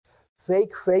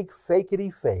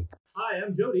Fakety fake. Hi,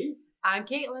 I'm Jody. I'm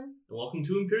Caitlin. And welcome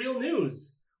to Imperial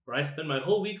News, where I spend my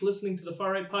whole week listening to the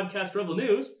far-right podcast Rebel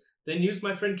News, then use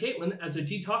my friend Caitlin as a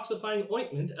detoxifying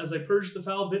ointment as I purge the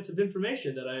foul bits of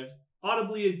information that I've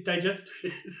audibly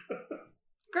digested.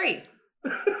 Great.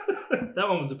 That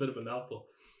one was a bit of a mouthful.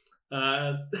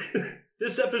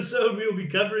 This episode, we will be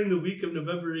covering the week of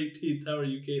November 18th. How are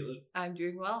you, Caitlin? I'm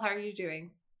doing well. How are you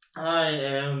doing? I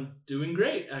am doing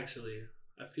great, actually.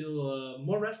 I feel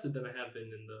more rested than I have been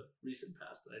in the recent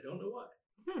past, and I don't know why.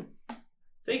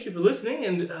 Thank you for listening,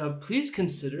 and please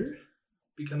consider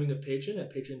becoming a patron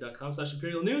at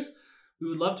patreon.com/Imperial News. We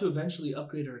would love to eventually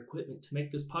upgrade our equipment to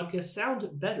make this podcast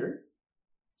sound better,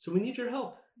 so we need your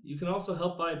help. You can also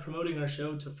help by promoting our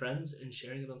show to friends and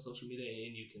sharing it on social media,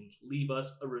 and you can leave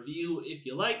us a review if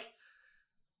you like.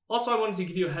 Also, I wanted to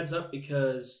give you a heads up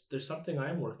because there's something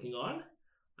I'm working on.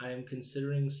 I am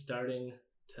considering starting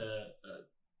to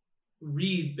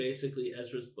read basically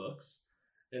Ezra's books.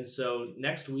 And so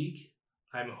next week,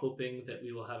 I'm hoping that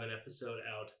we will have an episode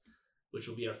out, which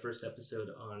will be our first episode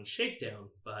on Shakedown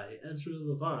by Ezra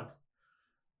Levant.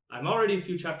 I'm already a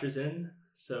few chapters in,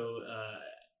 so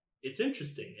it's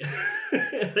interesting.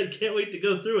 I can't wait to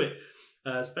go through it,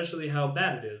 especially how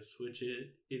bad it is, which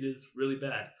it is really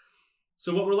bad.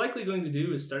 So what we're likely going to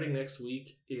do is starting next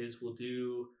week is we'll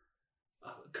do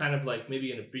kind of like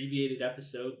maybe an abbreviated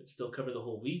episode, but still cover the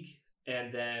whole week.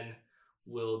 And then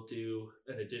we'll do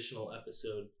an additional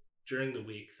episode during the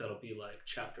week that'll be like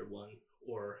chapter 1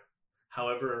 or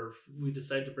however we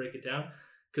decide to break it down.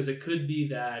 Because it could be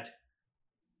that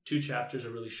 2 chapters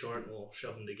are really short and we'll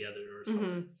shove them together or something.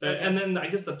 Mm-hmm. Okay. And then I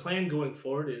guess the plan going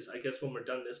forward is, I guess when we're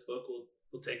done this book,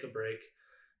 we'll take a break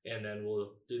and then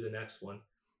we'll do the next one.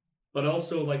 But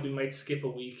also, like, we might skip a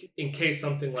week in case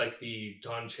something like the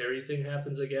Don Cherry thing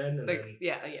happens again. And like,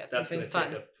 then that's going to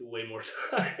take up way more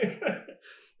time.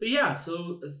 But yeah,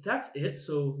 so that's it.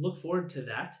 So look forward to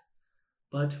that.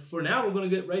 But for now, we're going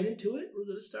to get right into it. We're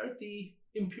going to start the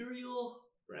Imperial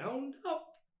Roundup.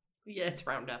 Yeah, it's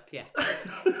Roundup, yeah.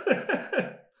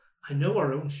 I know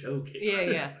our own show, Kate.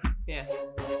 Yeah.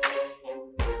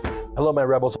 Hello, my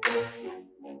rebels.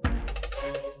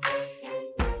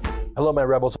 Hello, my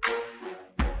rebels.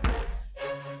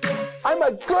 I'm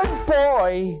a good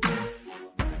boy.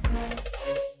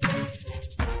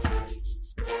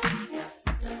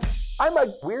 I'm a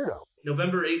weirdo.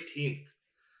 November 18th.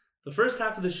 The first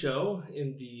half of the show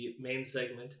in the main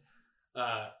segment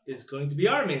is going to be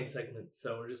our main segment.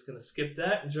 So we're just going to skip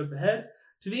that and jump ahead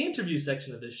to the interview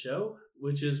section of this show,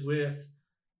 which is with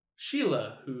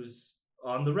Sheila, who's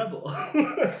on The Rebel.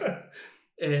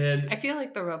 And I feel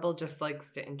like The Rebel just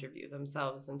likes to interview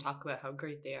themselves and talk about how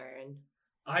great they are. And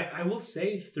I will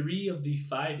say 3 of the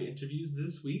 5 interviews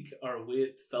this week are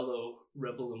with fellow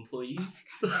Rebel employees.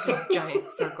 Like a giant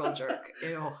circle jerk.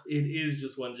 Ew. It is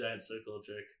just one giant circle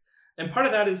jerk. And part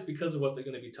of that is because of what they're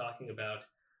going to be talking about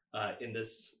in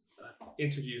this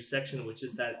interview section, which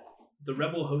is that the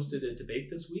Rebel hosted a debate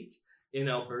this week in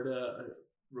Alberta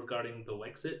regarding the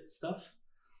Wexit stuff.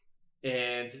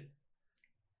 And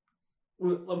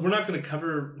we're not going to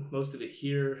cover most of it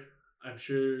here. I'm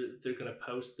sure they're going to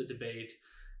post the debate,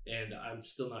 and I'm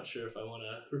still not sure if I want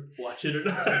to watch it or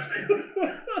not.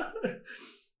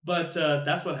 But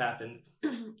that's what happened.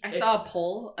 I saw a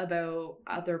poll about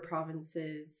other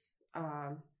provinces'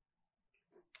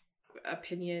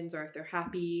 opinions, or if they're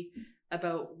happy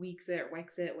about Wexit,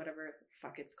 whatever the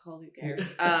fuck it's called, who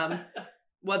cares?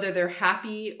 Whether they're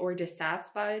happy or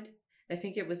dissatisfied. I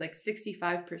think it was like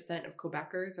 65% of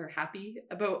Quebecers are happy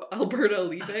about Alberta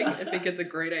leaving. I think it's a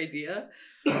great idea.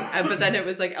 But then it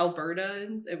was like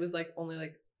Albertans, it was like only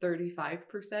like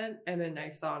 35%. And then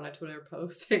I saw on a Twitter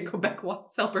post saying Quebec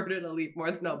wants Alberta to leave more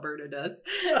than Alberta does.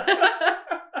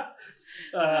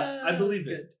 I believe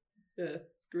it. Good. Yeah,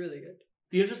 it's really good.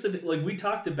 The interesting thing, like we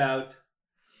talked about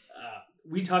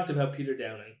Peter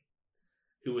Downing,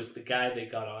 who was the guy they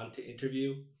got on to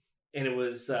interview. And it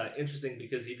was interesting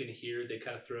because even here they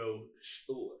kind of throw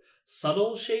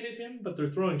subtle shade at him, but they're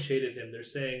throwing shade at him. They're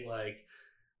saying like,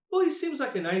 well, he seems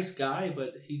like a nice guy,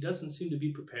 but he doesn't seem to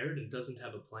be prepared and doesn't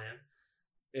have a plan.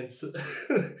 And so,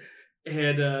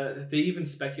 and they even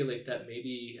speculate that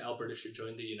maybe Alberta should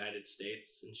join the United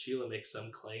States. And Sheila makes some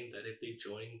claim that if they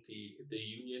join the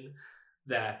Union,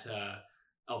 that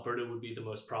Alberta would be the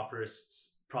most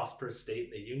prosperous state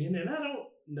in the Union. And I don't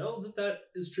know that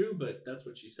is true, but that's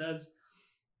what she says.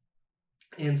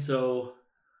 And so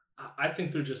I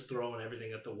think they're just throwing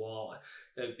everything at the wall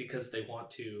because they want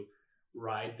to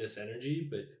ride this energy.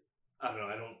 But I don't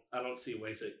know. I don't see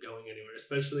Wexit going anywhere,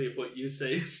 especially if what you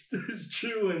say is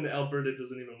true and Alberta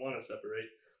doesn't even want to separate.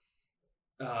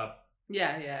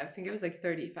 Yeah. I think it was like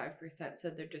 35%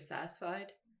 said they're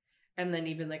dissatisfied. And then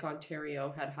even like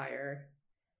Ontario had higher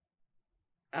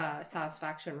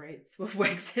satisfaction rates with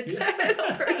Wexit than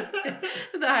Alberta.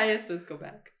 The highest was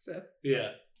Quebec. So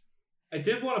yeah. I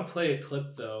did want to play a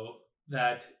clip though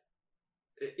that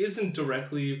isn't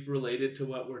directly related to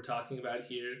what we're talking about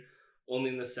here, only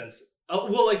in the sense,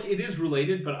 well, like it is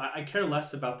related, but I care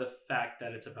less about the fact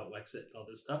that it's about Wexit and all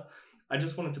this stuff. I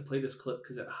just wanted to play this clip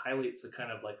because it highlights a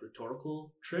kind of like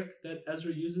rhetorical trick that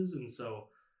Ezra uses, and so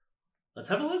let's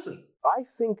have a listen. I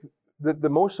think that the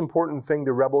most important thing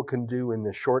the Rebel can do in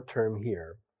the short term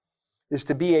here is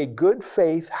to be a good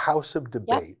faith house of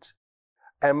debate.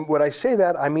 And when I say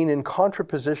that, I mean in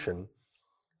contraposition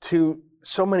to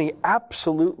so many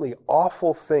absolutely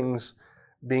awful things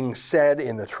being said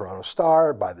in the Toronto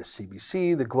Star, by the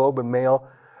CBC, the Globe and Mail.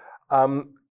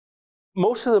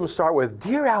 Most of them start with,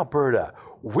 "Dear Alberta,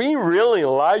 we really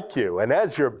like you. And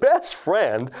as your best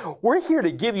friend, we're here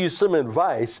to give you some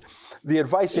advice." The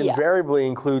advice invariably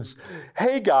includes,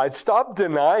 "Hey guys, stop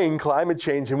denying climate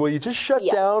change and will you just shut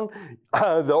down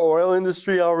the oil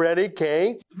industry already,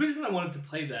 okay?" The reason I wanted to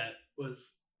play that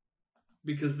was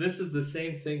because this is the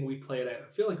same thing we played. I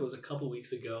feel like it was a couple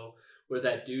weeks ago where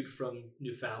that dude from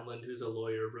Newfoundland, who's a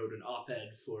lawyer, wrote an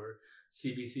op-ed for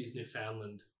CBC's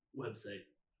Newfoundland website.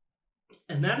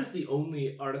 And that is the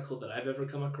only article that I've ever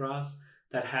come across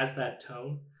that has that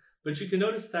tone. But you can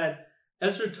notice that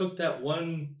Ezra took that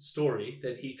one story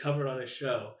that he covered on his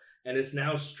show and has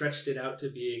now stretched it out to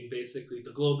being basically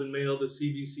the Globe and Mail, the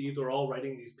CBC, they're all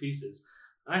writing these pieces.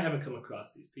 I haven't come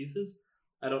across these pieces.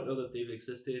 I don't know that they've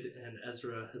existed, and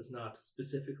Ezra has not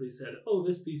specifically said, oh,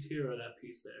 this piece here or that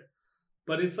piece there.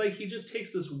 But it's like he just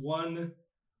takes this one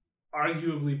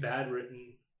arguably bad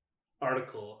written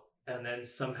article and then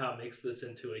somehow makes this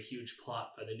into a huge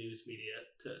plot by the news media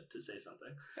to say something.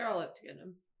 they're all out to get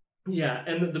him. Yeah,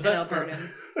 and the best part,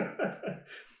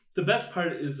 the best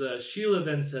part is Sheila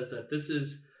then says that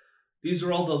these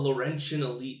are all the Laurentian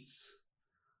elites.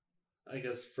 I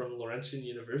guess from Laurentian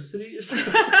University or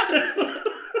something.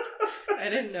 I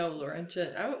didn't know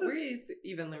Laurentian. Where is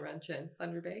even Laurentian?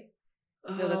 Thunder Bay?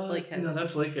 No, that's Lakehead. No,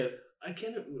 that's Lakehead. I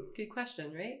can't. Good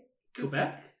question, right?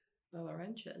 Quebec? The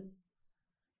Laurentian.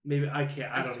 Maybe I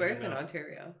can't. I don't swear even it's know. in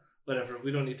Ontario. Whatever.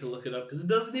 We don't need to look it up because it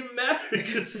doesn't even matter.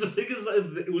 Because the thing is,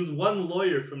 it was one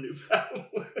lawyer from Newfoundland.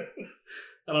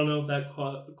 I don't know if that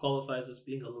qualifies as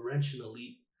being a Laurentian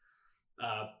elite.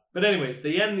 But anyways,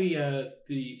 they end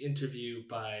the interview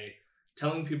by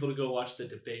telling people to go watch the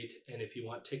debate, and if you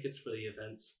want tickets for the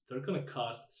events, they're going to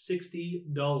cost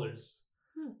 $60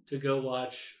 to go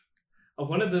watch.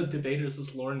 One of the debaters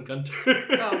was Lauren Gunter.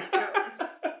 Oh, gross.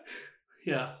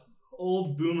 Yeah,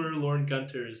 old boomer Lauren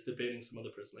Gunter is debating some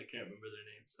other person. I can't remember their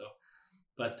name. So,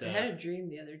 but I had a dream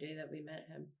the other day that we met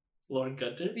him. Lauren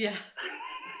Gunter. Yeah.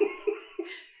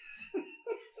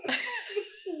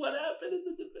 What happened in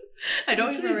the debate? I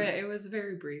don't even remember. It was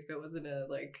very brief. It wasn't a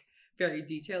very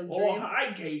detailed dream. Oh,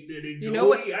 hi, Kate and You know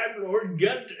what? I'm Lauren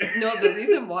Gunter. No, the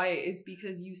reason why is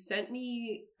because you sent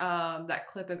me that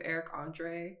clip of Eric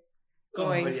Andre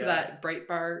going to that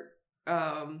Breitbart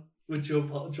with Joe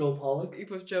Pollock.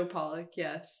 With Joe Pollock,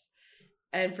 yes.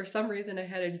 And for some reason, I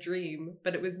had a dream,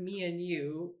 but it was me and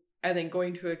you, and then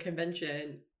going to a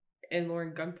convention, and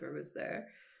Lauren Gunther was there.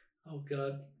 Oh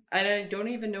God. And I don't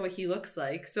even know what he looks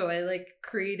like, so I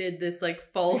created this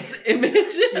false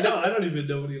image. I don't even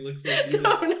know what he looks like either.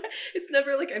 No, it's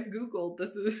never I've Googled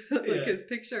this is his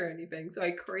picture or anything. So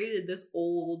I created this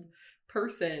old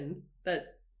person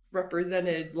that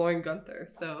represented Lauren Gunther.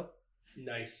 So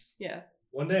nice. Yeah.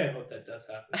 One day I hope that does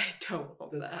happen. I don't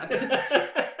hope that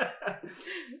happens.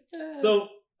 So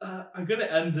I'm gonna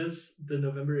end the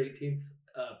November 18th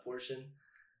portion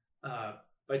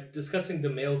by discussing the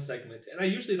mail segment. And I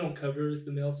usually don't cover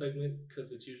the mail segment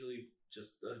because it's usually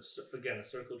just, a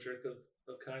circle jerk of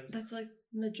kinds. That's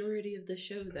majority of the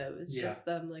show, though. It's just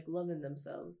them, loving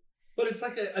themselves. But it's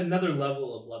another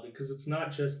level of loving because it's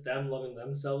not just them loving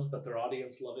themselves, but their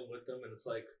audience loving with them. And it's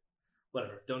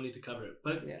whatever, don't need to cover it.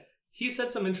 But he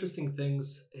said some interesting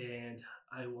things and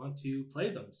I want to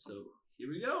play them. So here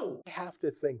we go. I have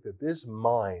to think that this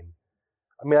mine,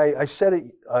 I mean, I said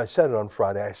it on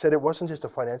Friday. I said it wasn't just a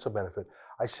financial benefit.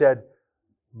 I said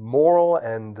moral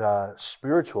and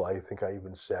spiritual, I think I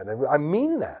even said. And I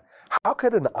mean that. How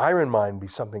could an iron mine be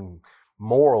something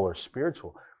moral or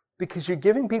spiritual? Because you're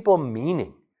giving people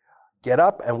meaning. Get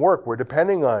up and work. We're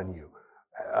depending on you.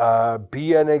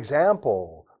 Be an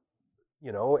example.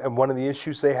 And one of the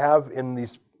issues they have in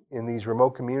these in these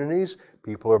remote communities,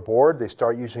 people are bored, they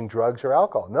start using drugs or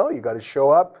alcohol. No, you got to show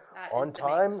up That is on the main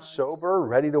time, cause sober,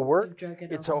 ready to work. of drug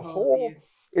and It's a alcohol whole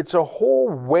abuse. it's a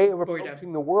whole way of Boredom.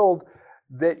 approaching the world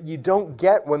that you don't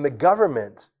get when the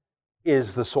government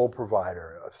is the sole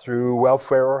provider through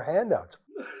welfare or handouts.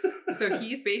 So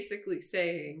he's basically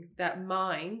saying that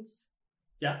mines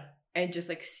Yeah. and just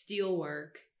like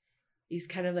steelwork is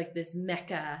kind of like this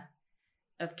mecca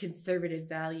of conservative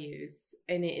values,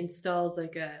 and it installs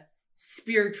like a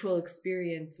spiritual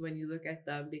experience when you look at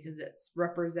them because it's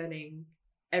representing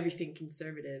everything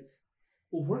conservative.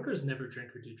 Well, workers never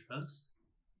drink or do drugs.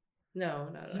 No,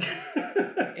 not at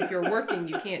all. If you're working,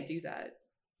 you can't do that.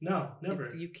 No, never.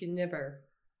 You can never.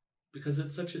 Because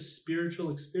it's such a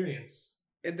spiritual experience.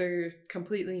 They're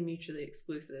completely mutually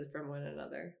exclusive from one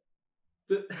another.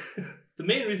 The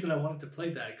main reason I wanted to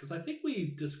play that, because I think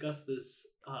we discussed this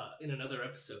in another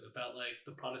episode about like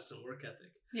the Protestant work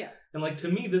ethic. Yeah. And like to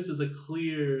me, this is a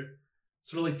clear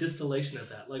sort of like distillation of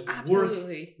that. Like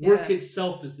Absolutely. work Yeah.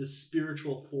 itself is this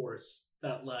spiritual force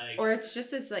that like, or it's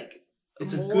just this like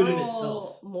it's a good in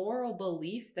itself. Moral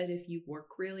belief that if you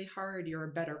work really hard, you're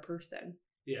a better person.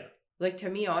 Yeah. Like to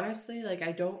me, honestly, like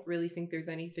I don't really think there's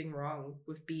anything wrong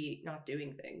with not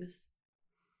doing things.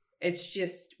 It's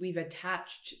just we've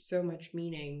attached so much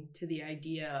meaning to the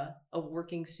idea of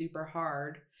working super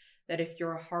hard that if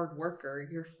you're a hard worker,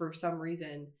 you're for some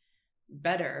reason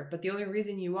better. But the only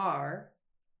reason you are,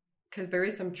 because there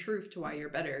is some truth to why you're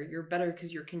better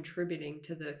because you're contributing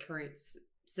to the current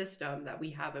system that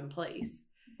we have in place,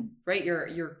 right?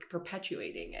 You're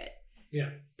perpetuating it.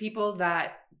 Yeah. People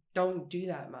that don't do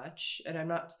that much, and I'm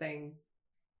not saying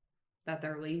that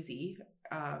they're lazy,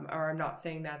 or I'm not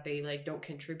saying that they like don't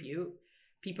contribute.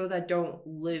 People that don't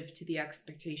live to the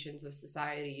expectations of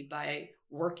society by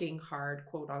working hard,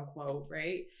 quote unquote,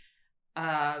 right?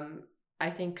 I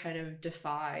think kind of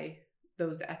defy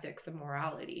those ethics and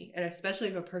morality, and especially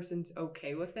if a person's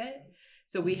okay with it.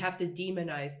 So we have to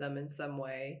demonize them in some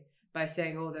way by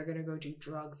saying, oh, they're going to go do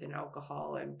drugs and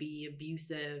alcohol and be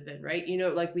abusive and right. You know,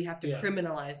 like we have to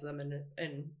criminalize them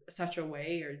in such a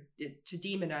way or to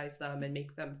demonize them and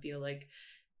make them feel like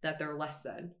that they're less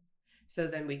than. So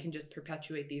then we can just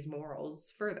perpetuate these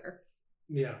morals further.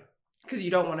 Yeah. Because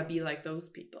you don't want to be like those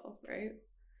people, right?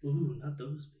 Ooh, not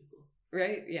those people.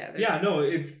 Right? Yeah. Yeah, no,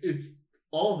 it's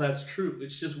all of that's true.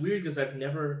 It's just weird because I've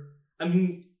never, I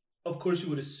mean, of course you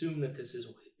would assume that this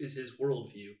is his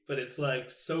worldview, but it's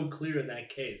like so clear in that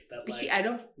case that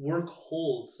like work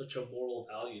holds such a moral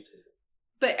value to it.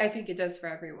 But I think it does for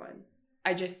everyone.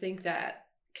 I just think that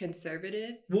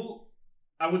conservatives, well,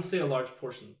 I would say a large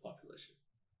portion of the population.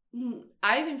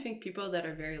 I even think people that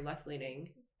are very left-leaning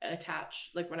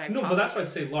attach, like when I but that's why I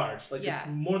say large. Like it's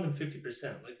more than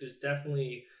 50%. Like there's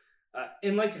definitely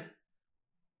and like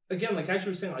again, like as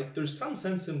you were saying, like there's some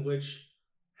sense in which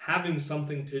having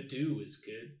something to do is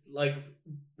good. Like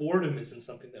boredom isn't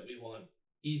something that we want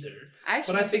either. I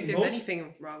actually don't think there's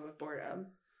anything wrong with boredom.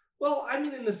 Well, I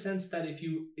mean in the sense that if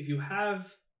you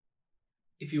have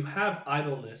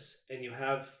idleness and you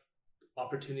have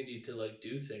opportunity to like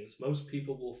do things, most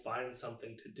people will find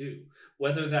something to do.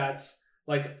 Whether that's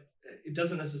like, it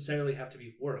doesn't necessarily have to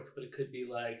be work, but it could be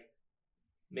like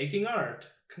making art,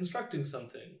 constructing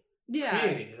something,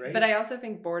 creating, right? But I also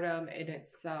think boredom in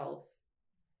itself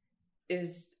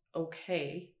is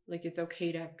okay. Like it's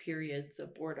okay to have periods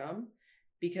of boredom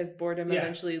because boredom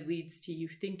eventually leads to you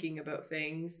thinking about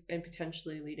things and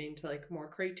potentially leading to like more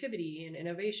creativity and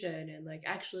innovation and like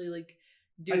actually like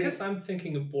doing. I guess I'm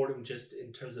thinking of boredom just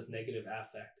in terms of negative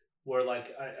affect, where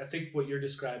like I think what you're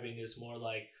describing is more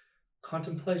like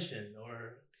contemplation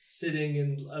or sitting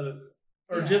in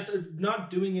or just not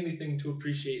doing anything to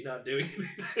appreciate not doing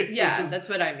anything. Yeah, that's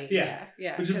what I mean. Yeah.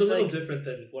 Which is a little different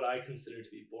than what I consider to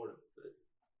be boredom. But.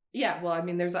 Yeah, well, I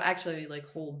mean, there's actually like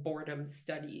whole boredom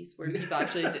studies where people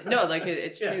actually no, like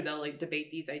it's true. They'll like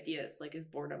debate these ideas. Like, is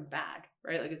boredom bad?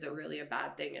 Right? Like, is it really a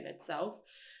bad thing in itself?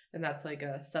 And that's like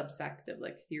a subsect of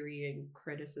like theory and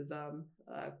criticism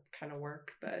kind of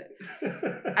work. But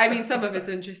I mean, some of it's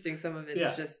interesting. Some of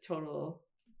it's just total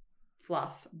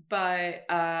fluff. But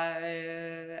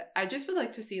I just would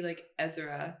like to see like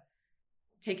Ezra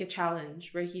take a challenge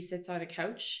where he sits on a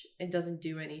couch and doesn't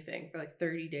do anything for like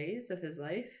 30 days of his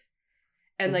life.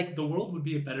 And like the world would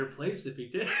be a better place if he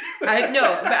did. I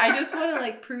know, but I just want to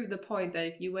like prove the point that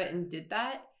if you went and did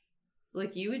that,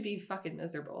 like you would be fucking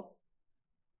miserable.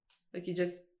 Like you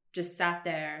just sat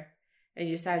there and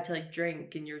you decided to like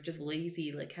drink and you're just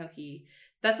lazy. Like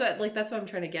that's what I'm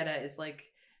trying to get at is like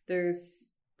there's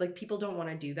like people don't want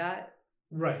to do that.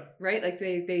 Right. Right? Like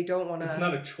they don't want to. It's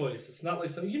not a choice. It's not like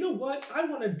something, you know what? I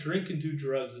want to drink and do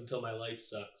drugs until my life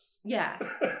sucks. Yeah.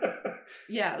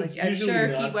 Yeah. Like It's I'm usually sure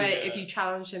if he not went, the, if you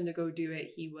challenged him to go do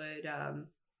it, he would,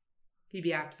 he'd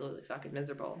be absolutely fucking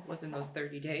miserable within those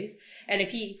 30 days. And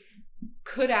if he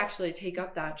could actually take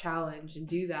up that challenge and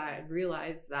do that and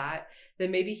realize that,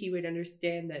 then maybe he would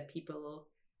understand that people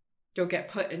don't get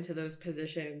put into those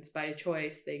positions by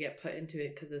choice. They get put into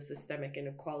it because of systemic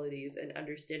inequalities, and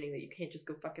understanding that you can't just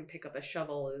go fucking pick up a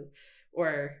shovel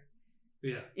or,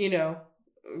 you know,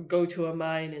 go to a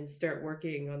mine and start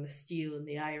working on the steel and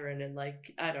the iron and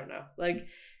like, I don't know. Like,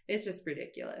 it's just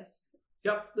ridiculous.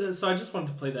 Yep. So I just wanted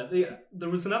to play that. There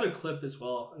was another clip as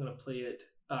well. I'm going to play it.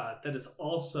 That is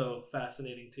also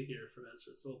fascinating to hear from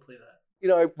Ezra. So we'll play that. You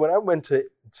know, when I went to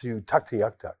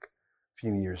Tuktoyaktuk a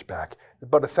few years back,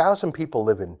 about 1,000 people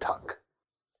live in Tuk.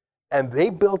 And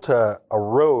they built a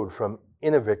road from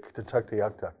Inuvik to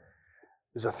Tuktoyaktuk.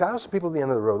 There's 1,000 people at the end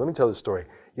of the road. Let me tell the story.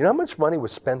 You know how much money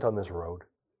was spent on this road?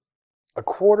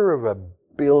 $250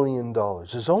 million.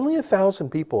 There's only 1,000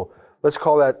 people. Let's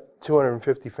call that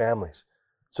 250 families.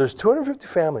 So there's 250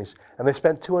 families, and they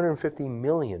spent $250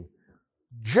 million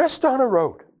just on a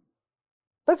road.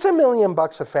 That's $1 million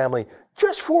a family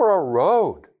just for a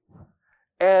road.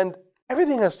 And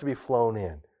everything has to be flown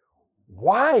in.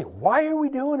 Why? Why are we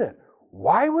doing it?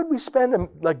 Why would we spend,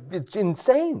 like, it's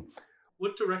insane.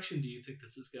 What direction do you think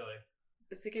this is going?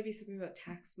 Is it going to be something about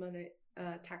tax money,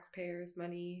 taxpayers'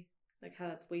 money, like how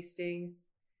it's wasting?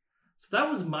 So that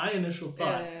was my initial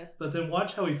thought. But then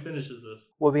watch how he finishes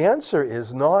this. Well, the answer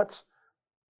is not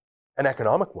an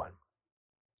economic one.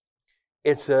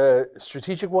 It's a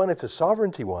strategic one. It's a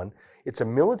sovereignty one. It's a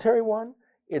military one.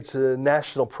 It's a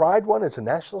national pride one. It's a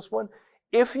nationalist one.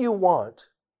 If you want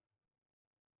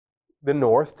the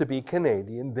North to be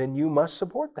Canadian, then you must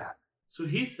support that. So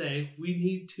he's saying we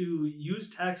need to use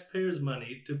taxpayers'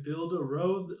 money to build a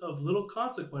road of little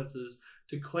consequences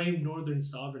to claim Northern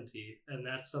sovereignty. And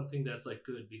that's something that's like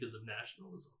good because of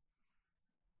nationalism.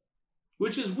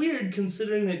 Which is weird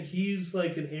considering that he's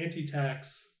like an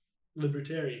anti-tax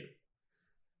libertarian.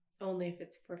 Only if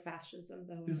it's for fascism,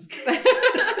 though.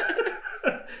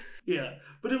 Yeah.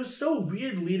 But it was so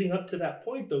weird leading up to that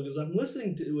point, though, because I'm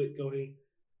listening to it going,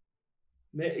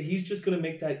 man, he's just going to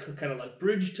make that kind of like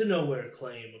bridge to nowhere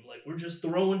claim of like, we're just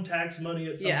throwing tax money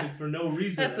at something for no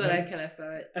reason. That's what I kind of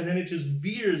thought. And then it just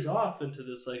veers off into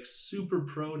this like super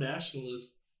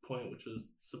pro-nationalist point, which was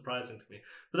surprising to me.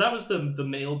 But that was the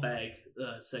mailbag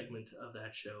segment of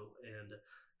that show. And I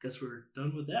guess we're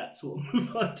done with that. So we'll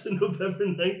move on to November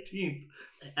 19th.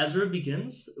 Ezra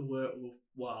begins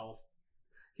while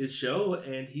his show,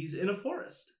 and he's in a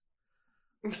forest.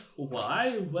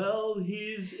 Why? Well,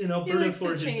 he's in Alberta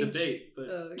for his debate.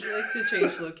 But he likes to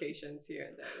change locations here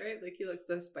and there, right? Like he likes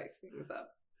to spice things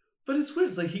up. But it's weird.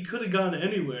 It's like he could have gone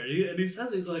anywhere. And he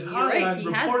says he's like, hi, right. I'm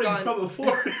reporting from a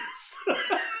forest.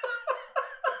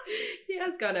 He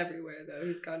has gone everywhere, though.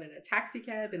 He's gone in a taxi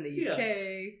cab in the UK.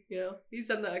 Yeah. You know, he's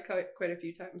done that quite a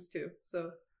few times, too.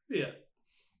 So yeah.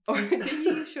 Or did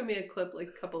you show me a clip like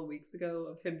a couple of weeks ago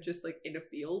of him just like in a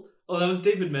field? Oh, that was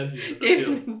David Menzies.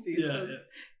 David Menzies. Yeah, so,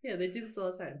 yeah, they do this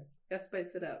all the time. Gotta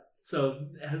spice it up. So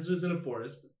Ezra's in a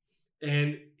forest,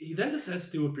 and he then decides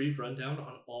to do a brief rundown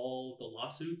on all the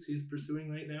lawsuits he's pursuing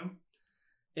right now.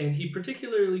 And he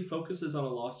particularly focuses on a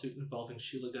lawsuit involving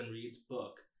Sheila Gunn Reid's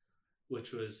book,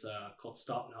 which was called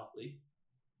Stop Notley.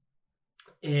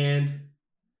 And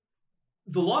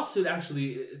the lawsuit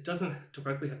actually, it doesn't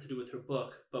directly have to do with her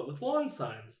book, but with lawn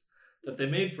signs that they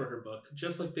made for her book,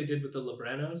 just like they did with the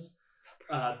Libranos.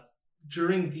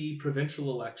 During the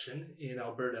provincial election in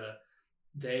Alberta,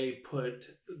 they put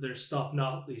their Stop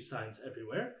Notley signs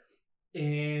everywhere,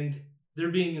 and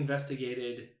they're being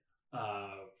investigated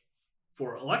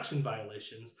for election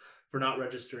violations for not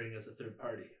registering as a third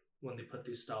party when they put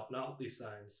these Stop Notley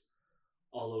signs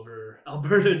all over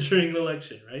Alberta during an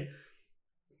election, right?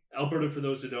 Alberta, for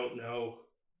those who don't know,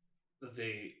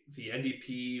 the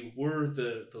NDP were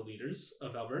the leaders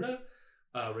of Alberta.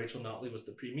 Rachel Notley was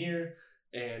the premier,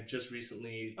 and just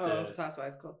recently... so that's why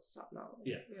it's called Stop Notley.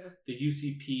 Yeah. The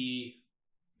UCP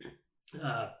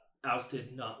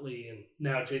ousted Notley, and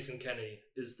now Jason Kenney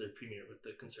is the premier with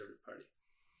the Conservative Party.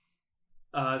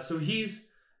 So he's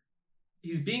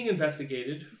being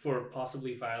investigated for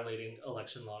possibly violating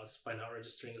election laws by not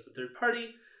registering as a third party.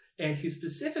 And he's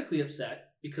specifically upset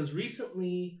because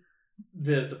recently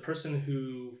the person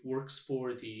who works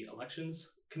for the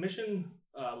Elections Commission,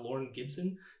 Lauren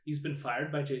Gibson, he's been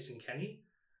fired by Jason Kenney.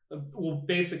 Well,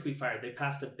 basically fired. They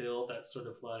passed a bill that sort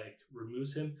of like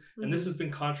removes him. Mm-hmm. And this has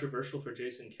been controversial for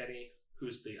Jason Kenney,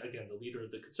 who's the leader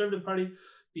of the Conservative Party,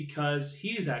 because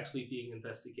he's actually being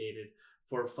investigated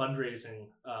for fundraising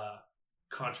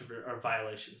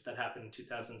violations that happened in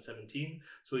 2017.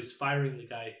 So he's firing the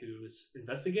guy who's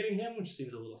investigating him, which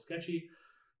seems a little sketchy.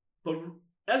 But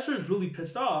Ezra is really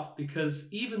pissed off because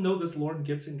even though this Lord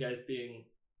Gibson guy is being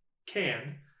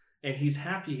canned, and he's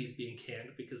happy he's being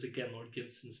canned because, again, Lord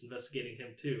Gibson's investigating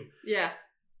him too. Yeah.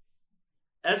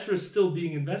 Ezra's still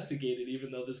being investigated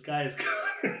even though this guy is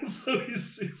gone. So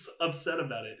he's upset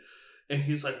about it. And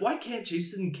he's like, why can't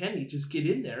Jason and Kenny just get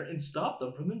in there and stop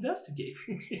them from investigating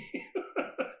me?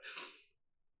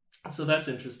 So that's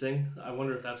interesting. I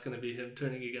wonder if that's going to be him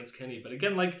turning against Kenny. But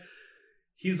again, like,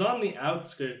 he's on the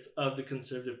outskirts of the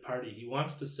Conservative Party. He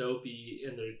wants to so be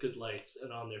in their good lights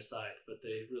and on their side, but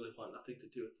they really want nothing to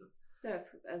do with him. That's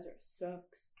because Ezra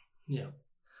sucks. Yeah.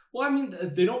 Well, I mean,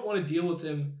 they don't want to deal with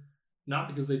him, not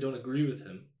because they don't agree with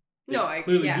him. They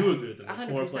clearly do agree with him. It's 100%.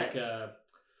 More of like a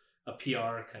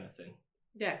PR kind of thing.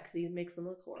 Yeah, because he makes them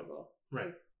look horrible.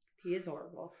 Right. He is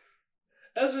horrible.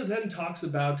 Ezra then talks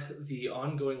about the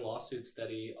ongoing lawsuits that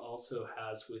he also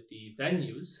has with the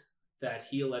venues that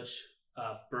he alleged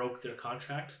broke their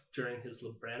contract during his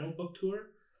Librano book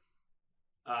tour.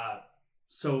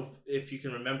 So if you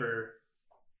can remember,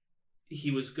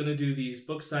 he was going to do these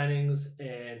book signings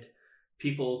and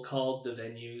people called the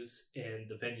venues and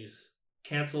the venues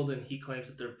canceled, and he claims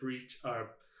that they're breach of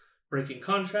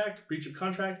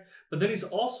contract. But then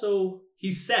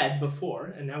he said before,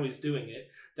 and now he's doing it,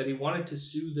 that he wanted to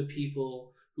sue the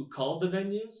people who called the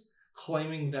venues,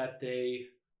 claiming that they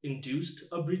induced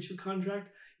a breach of contract,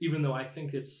 even though I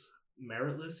think it's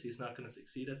meritless. He's not going to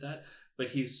succeed at that. But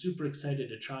he's super excited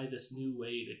to try this new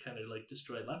way to kind of like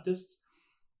destroy leftists.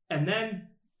 And then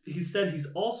he said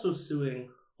he's also suing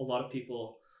a lot of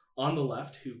people on the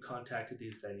left who contacted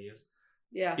these venues.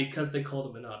 Yeah. Because they called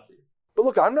him a Nazi. But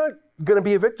look, I'm not going to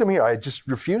be a victim here. I just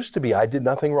refuse to be. I did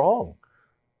nothing wrong.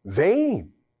 They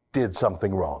did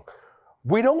something wrong.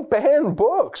 We don't ban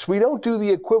books. We don't do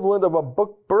the equivalent of a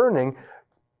book burning.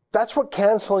 That's what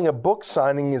canceling a book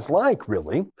signing is like,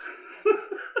 really.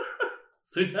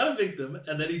 So he's not a victim,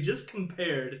 and then he just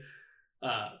compared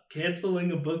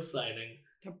canceling a book signing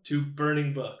to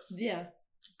burning books. Yeah.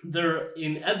 They're,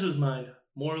 in Ezra's mind,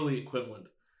 morally equivalent.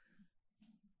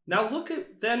 Now look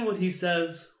at then what he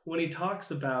says when he talks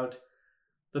about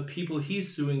the people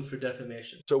he's suing for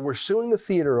defamation. So we're suing the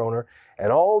theater owner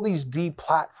and all these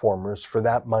deplatformers for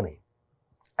that money.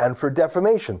 And for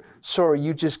defamation. Sorry,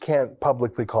 you just can't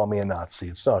publicly call me a Nazi.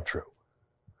 It's not true.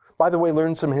 By the way,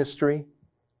 learn some history.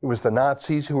 It was the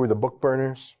Nazis who were the book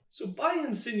burners. So by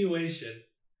insinuation,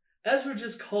 Ezra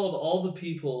just called all the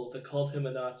people that called him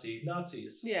a Nazi,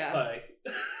 Nazis. Yeah.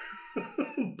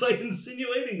 By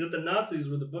insinuating that the Nazis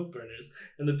were the book burners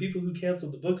and the people who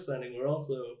canceled the book signing were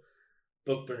also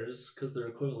book burners because they're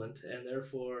equivalent, and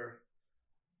therefore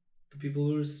the people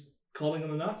who are calling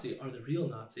him a Nazi are the real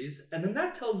Nazis. And then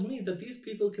that tells me that these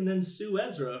people can then sue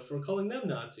Ezra for calling them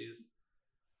Nazis.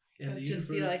 And it'd just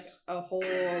be like a whole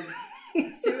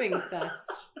suing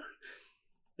fest.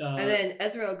 And then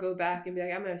Ezra will go back and be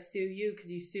like, I'm going to sue you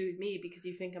because you sued me because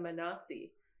you think I'm a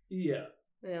Nazi. Yeah.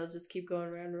 And it'll just keep going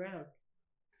round and round.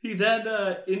 He then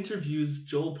interviews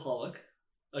Joel Pollack,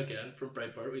 again, from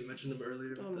Breitbart. We mentioned him earlier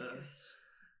with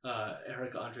the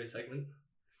Eric Andre segment.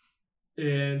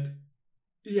 And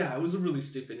yeah, it was a really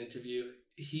stupid interview.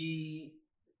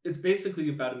 It's basically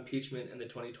about impeachment and the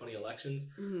 2020 elections.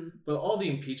 Mm-hmm. But all the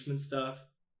impeachment stuff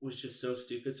was just so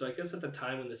stupid. So I guess at the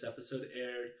time when this episode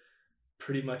aired,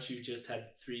 pretty much you just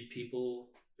had 3 people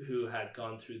who had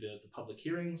gone through the public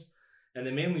hearings. And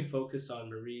they mainly focus on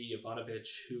Marie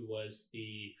Yovanovitch, who was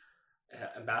the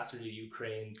ambassador to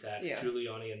Ukraine that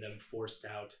Giuliani and them forced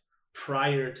out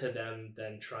prior to them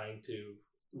then trying to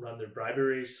run their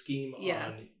bribery scheme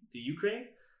on the Ukraine.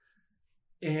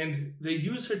 And they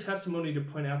use her testimony to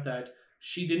point out that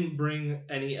she didn't bring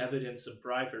any evidence of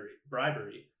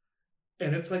bribery.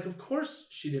 And it's like, of course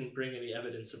she didn't bring any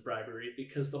evidence of bribery,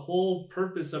 because the whole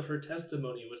purpose of her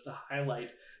testimony was to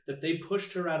highlight that they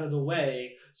pushed her out of the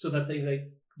way so that they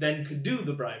then could do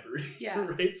the bribery. Yeah.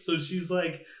 Right? So she's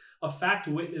like a fact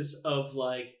witness of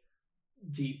like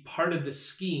the part of the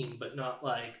scheme, but not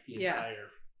like the entire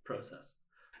process.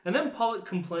 And then Pollock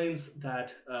complains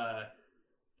that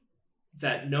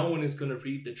that no one is going to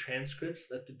read the transcripts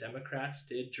that the Democrats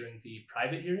did during the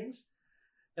private hearings.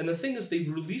 And the thing is, they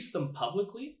released them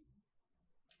publicly,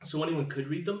 so anyone could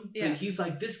read them. Yeah. But he's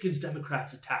like, this gives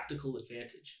Democrats a tactical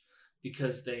advantage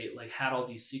because they like had all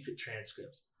these secret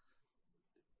transcripts.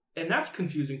 And that's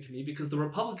confusing to me because the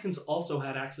Republicans also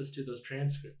had access to those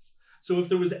transcripts. So if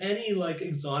there was any like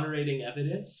exonerating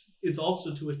evidence, it's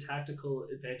also to a tactical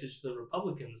advantage to the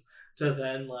Republicans to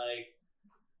then like,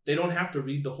 they don't have to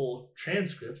read the whole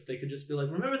transcripts. They could just be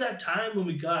like, remember that time when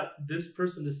we got this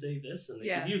person to say this, and they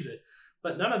could use it.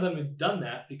 But none of them have done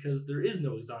that because there is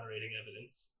no exonerating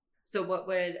evidence. So what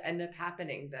would end up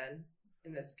happening then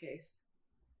in this case?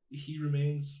 He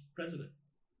remains president.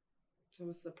 So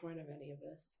what's the point of any of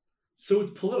this? So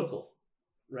it's political,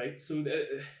 right? So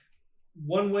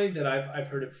one way that I've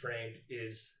heard it framed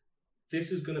is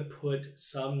this is going to put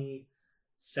some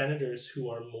senators who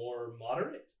are more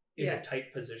moderate in a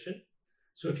tight position.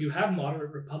 So if you have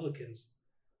moderate Republicans,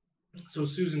 so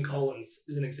Susan Collins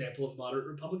is an example of moderate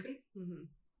Republican,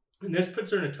 and this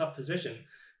puts her in a tough position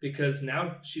because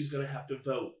now she's going to have to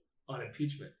vote on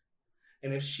impeachment.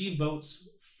 And if she votes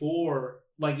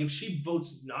if she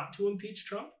votes not to impeach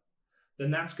Trump, then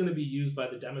that's going to be used by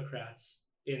the Democrats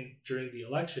during the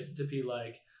election to be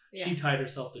like, she tied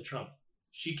herself to Trump.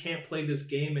 She can't play this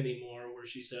game anymore where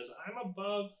she says, I'm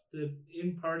above the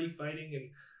in-party fighting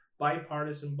and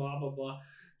bipartisan blah, blah, blah.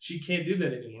 She can't do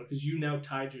that anymore because you now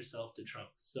tied yourself to Trump.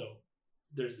 So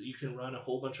you can run a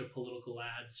whole bunch of political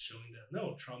ads showing that,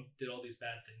 no, Trump did all these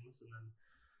bad things, and then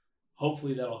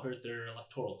hopefully that'll hurt their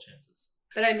electoral chances.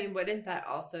 But I mean, wouldn't that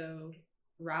also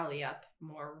rally up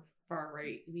more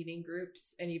far-right leaning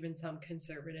groups and even some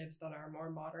conservatives that are more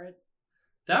moderate?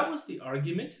 That was the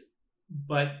argument,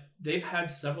 but they've had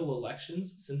several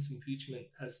elections since impeachment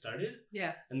has started.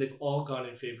 Yeah. And they've all gone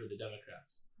in favor of the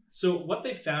Democrats. So what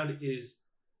they found is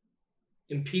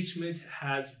impeachment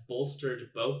has bolstered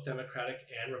both Democratic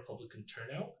and Republican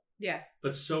turnout. Yeah.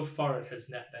 But so far it has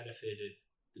net benefited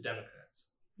the Democrats.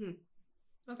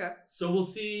 Okay. So we'll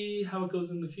see how it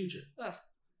goes in the future. Ugh.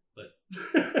 But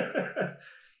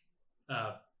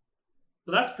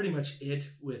that's pretty much it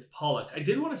with Pollock. I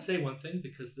did want to say one thing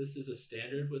because this is a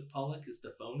standard with Pollock, is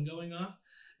the phone going off.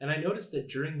 And I noticed that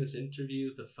during this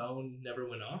interview, the phone never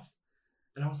went off.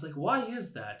 And I was like, why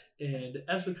is that? And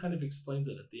Ezra kind of explains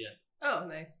it at the end. Oh,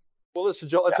 nice. Well, listen,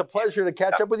 Joel, it's a pleasure to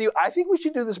catch up with you. I think we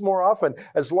should do this more often,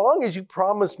 as long as you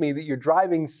promise me that you're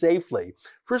driving safely.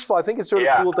 First of all, I think it's sort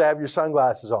of cool to have your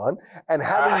sunglasses on and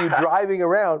having you driving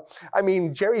around. I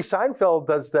mean, Jerry Seinfeld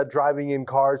does that driving in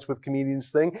cars with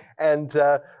comedians thing. And,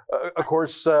 of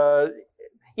course,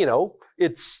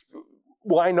 it's...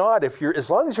 Why not?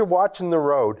 As long as you're watching the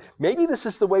road, maybe this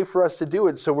is the way for us to do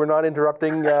it, so we're not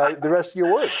interrupting the rest of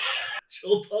your work.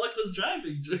 Joel Pollock was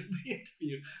driving during the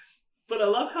interview, but I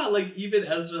love how even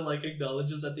Ezra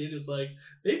acknowledges at the end, is like,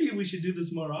 maybe we should do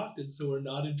this more often, so we're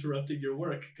not interrupting your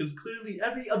work, because clearly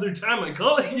every other time I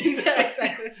call you,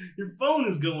 exactly. Your phone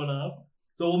is going off.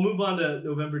 So we'll move on to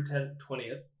November 10th,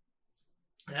 20th.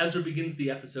 Ezra begins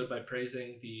the episode by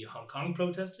praising the Hong Kong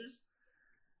protesters.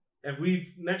 And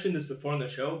we've mentioned this before on the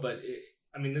show, but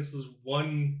this is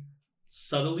one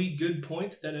subtly good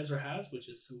point that Ezra has, which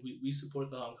is we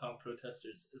support the Hong Kong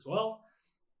protesters as well.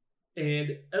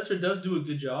 And Ezra does do a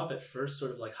good job at first, sort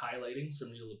of highlighting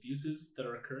some real abuses that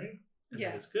are occurring. And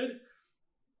that is good.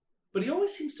 But he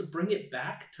always seems to bring it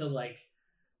back to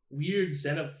weird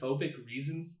xenophobic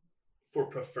reasons for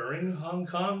preferring Hong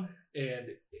Kong. And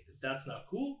that's not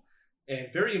cool.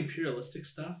 And very imperialistic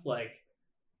stuff,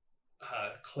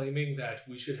 claiming that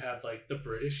we should have the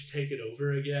British take it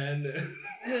over again.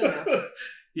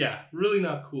 Yeah, really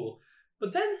not cool.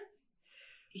 But then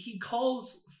he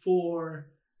calls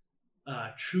for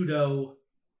Trudeau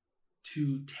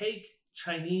to take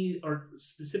Chinese, or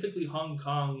specifically Hong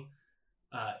Kong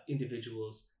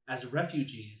individuals as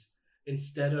refugees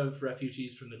instead of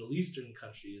refugees from Middle Eastern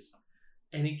countries.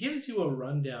 And he gives you a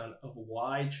rundown of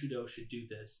why Trudeau should do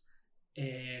this.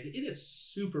 And it is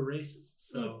super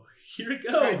racist. So here it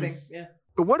goes. Yeah.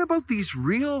 But what about these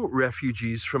real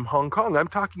refugees from Hong Kong? I'm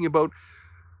talking about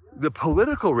the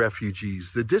political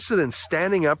refugees, the dissidents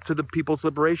standing up to the People's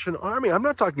Liberation Army. I'm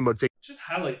not talking about just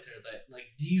highlight there that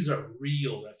these are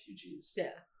real refugees. Yeah.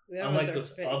 Unlike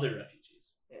those other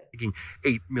refugees. Yeah. Taking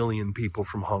 8 million people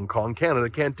from Hong Kong. Canada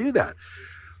can't do that.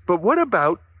 But what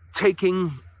about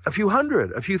taking a few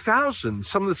hundred, a few thousand,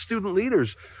 some of the student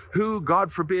leaders who,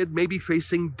 God forbid, may be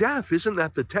facing death? Isn't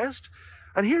that the test?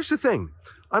 And here's the thing.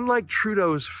 Unlike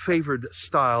Trudeau's favored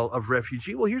style of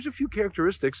refugee, well, here's a few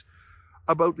characteristics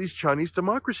about these Chinese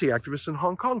democracy activists in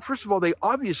Hong Kong. First of all, they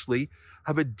obviously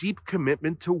have a deep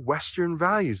commitment to Western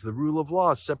values, the rule of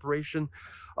law, separation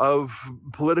of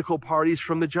political parties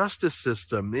from the justice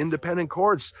system, independent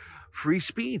courts, free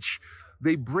speech.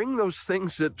 They bring those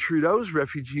things that Trudeau's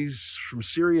refugees from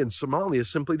Syria and Somalia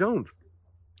simply don't.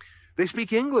 They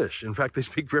speak English. In fact, they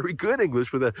speak very good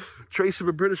English with a trace of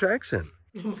a British accent.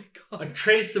 Oh my God. A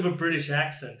trace of a British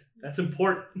accent. That's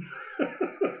important.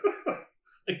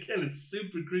 Again, it's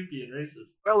super creepy and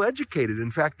racist. Well educated.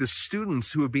 In fact, the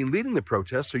students who have been leading the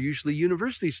protests are usually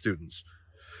university students.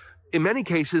 In many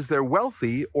cases, they're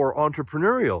wealthy or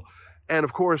entrepreneurial. And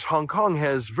of course, Hong Kong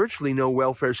has virtually no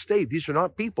welfare state. These are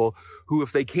not people who,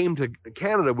 if they came to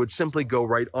Canada, would simply go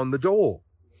right on the dole.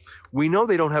 We know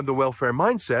they don't have the welfare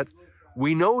mindset.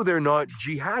 We know they're not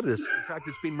jihadists. In fact,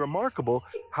 it's been remarkable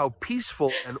how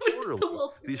peaceful and orderly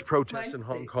these protests in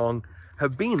Hong Kong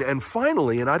have been. And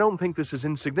finally, and I don't think this is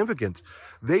insignificant,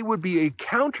 they would be a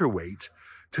counterweight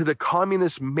to the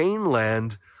communist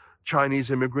mainland Chinese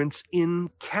immigrants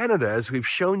in Canada. As we've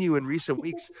shown you in recent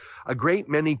weeks, a great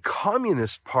many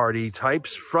Communist Party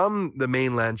types from the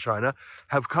mainland China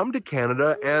have come to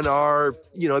Canada and are,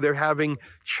 they're having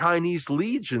Chinese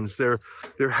legions. They're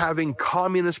having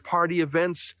Communist Party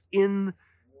events in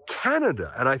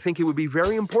Canada. And I think it would be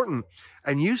very important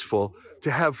and useful to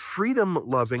have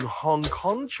freedom-loving Hong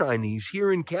Kong Chinese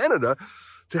here in Canada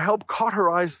to help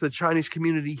cauterize the Chinese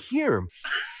community here.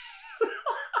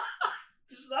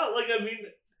 Not like, I mean,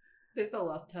 there's a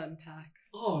lot to unpack.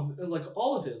 Oh, like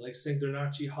all of it, like saying they're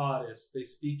not jihadists, they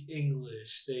speak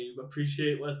English, they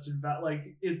appreciate Western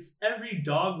like it's every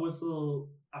dog whistle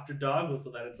after dog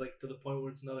whistle that it's like to the point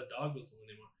where it's not a dog whistle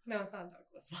anymore. No, it's not a dog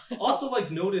whistle. Also,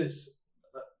 like, notice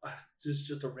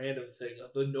just a random thing,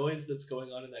 the noise that's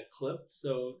going on in that clip.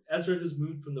 So Ezra has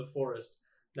moved from the forest.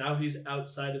 Now he's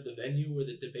outside of the venue where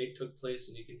the debate took place,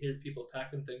 and you can hear people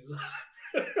packing things up.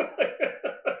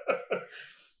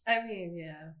 I mean,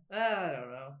 yeah. I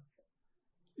don't know.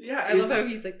 Yeah. I love how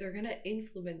he's like, they're going to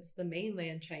influence the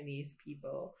mainland Chinese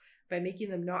people by making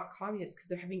them not communists because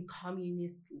they're having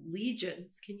communist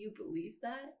legions. Can you believe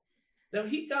that? Now,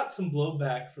 he got some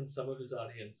blowback from some of his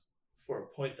audience for a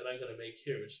point that I'm going to make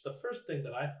here, which is the first thing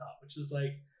that I thought, which is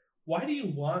like, why do you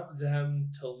want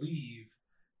them to leave?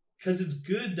 Because it's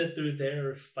good that they're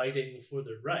there fighting for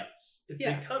their rights. If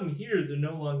they come here, they're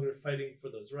no longer fighting for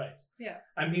those rights. Yeah.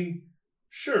 I mean,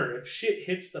 sure, if shit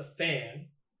hits the fan,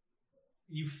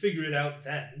 you figure it out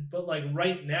then. But like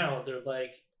right now, they're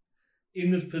like in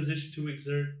this position to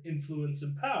exert influence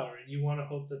and power, and you want to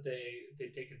hope that they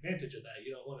take advantage of that.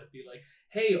 You don't want to be like,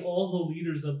 hey, all the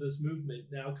leaders of this movement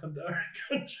now come to our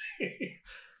country.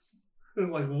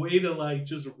 Like, way to like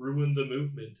just ruin the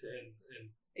movement and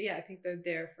yeah, I think they're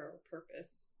there for a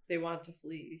purpose. If they want to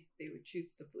flee, they would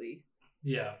choose to flee.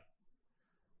 Yeah.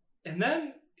 And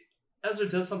then Ezra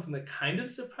does something that kind of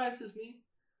surprises me,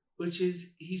 which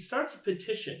is he starts a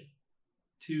petition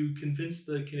to convince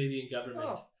the Canadian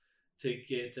government to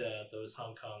get those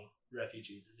Hong Kong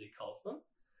refugees, as he calls them.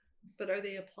 But are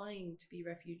they applying to be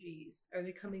refugees? Are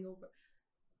they coming over?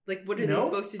 Like, what are they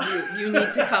supposed to do? You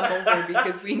need to come over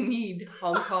because we need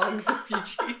Hong Kong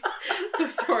refugees. So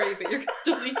sorry, but you're going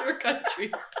to leave your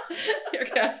country. You're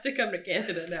going to have to come to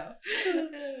Canada now.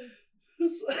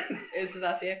 Is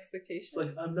that the expectation? It's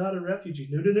like, I'm not a refugee.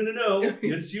 No.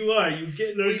 Yes, you are. You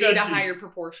get in our country. We need a higher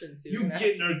proportion. So you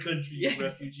get in our country, you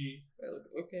refugee.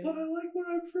 Okay. But I like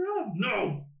where I'm from.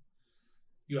 No.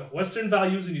 You have Western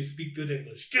values and you speak good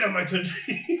English. Get out of my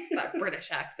country. That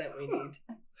British accent we need.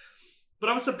 But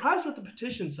I was surprised with the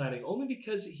petition signing, only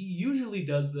because he usually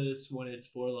does this when it's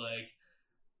for like,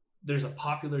 there's a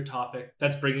popular topic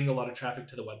that's bringing a lot of traffic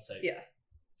to the website. Yeah.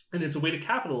 And it's a way to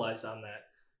capitalize on that.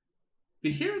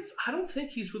 But here, I don't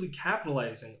think he's really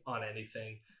capitalizing on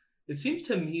anything. It seems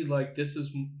to me like this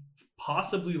is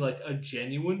possibly like a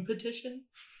genuine petition,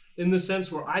 in the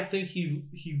sense where I think he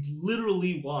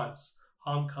literally wants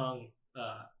Hong Kong,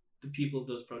 the people of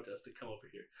those protests, to come over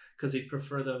here because he'd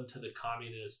prefer them to the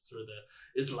communists or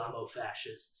the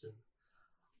Islamo-fascists and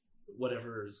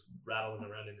whatever is rattling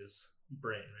around in his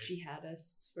brain, right?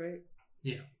 Jihadists, right?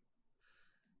 Yeah.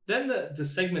 Then the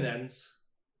segment ends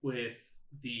with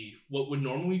what would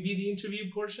normally be the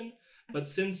interview portion, but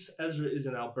since Ezra is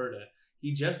in Alberta,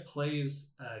 he just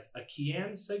plays a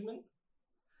Kian segment.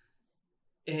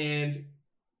 And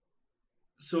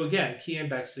so again, Kian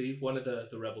Bexley, one of the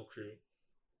rebel crew,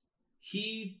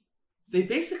 they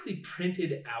basically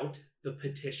printed out the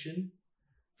petition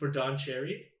for Don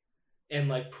Cherry and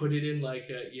like put it in like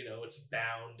a, it's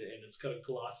bound and it's got a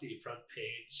glossy front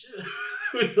page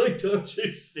with like Don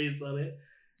Cherry's face on it.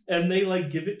 And they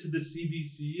like give it to the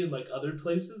CBC and like other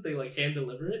places. They like hand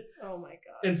deliver it. Oh my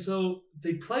God. And so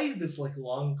they play this like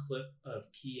long clip of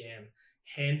Kian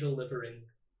hand delivering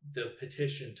the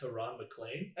petition to Ron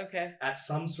MacLean. Okay. At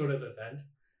some sort of event.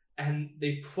 And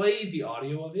they play the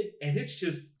audio of it, and it's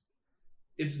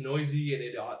noisy and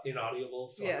inaudible,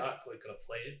 so I'm not like gonna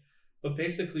play it. But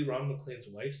basically, Ron MacLean's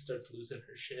wife starts losing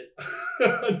her shit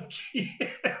on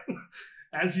Kian,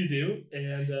 as you do,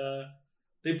 and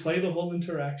They play the whole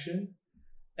interaction,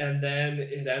 and then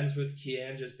it ends with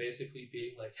Kian just basically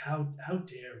being like, how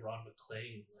dare Ron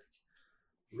McClane like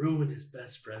ruin his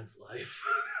best friend's life.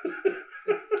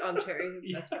 On Cherry,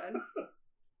 his best friend.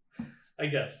 I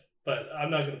guess. But I'm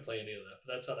not going to play any of that.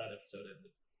 But that's how that episode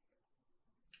ended.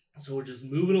 So we're just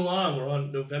moving along. We're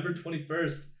on November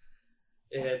 21st.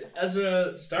 And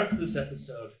Ezra starts this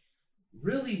episode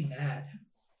really mad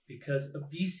because a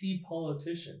BC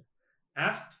politician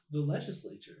asked the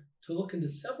legislature to look into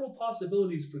several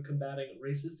possibilities for combating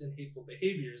racist and hateful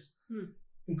behaviors,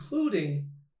 including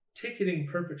ticketing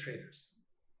perpetrators.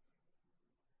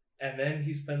 And then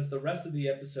he spends the rest of the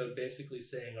episode basically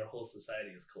saying our whole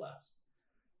society has collapsed.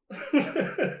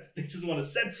 They just want to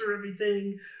censor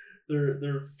everything.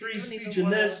 They're free speech in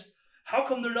this. How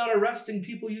come they're not arresting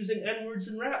people using N-words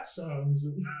in rap songs?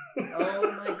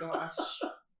 Oh my gosh.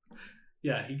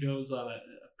 Yeah, he goes on a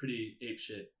pretty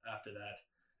apeshit after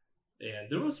that. And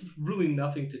there was really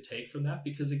nothing to take from that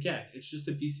because, again, it's just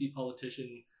a BC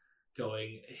politician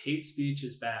going, hate speech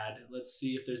is bad. Let's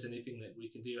see if there's anything that we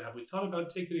can do. Have we thought about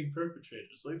ticketing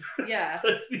perpetrators? Like,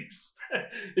 that's the extent.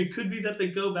 It could be that they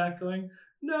go back going,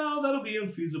 no, that'll be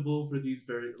unfeasible for these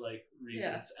very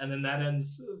reasons. Yeah. And then that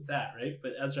ends that, right?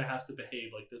 But Ezra has to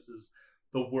behave like this is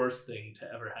the worst thing to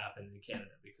ever happen in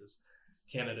Canada because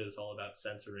Canada is all about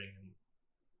censoring and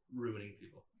ruining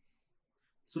people.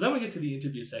 So then we get to the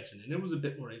interview section, and it was a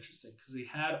bit more interesting because he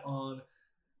had on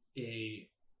a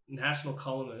national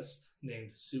columnist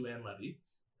named Sue Ann Levy,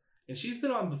 and she's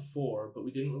been on before, but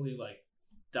we didn't really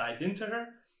dive into her.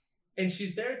 And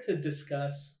she's there to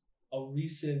discuss a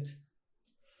recent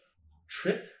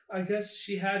trip, I guess,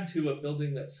 she had to a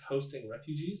building that's hosting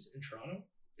refugees in Toronto.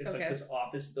 It's like this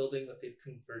office building that they've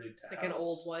converted to like house. An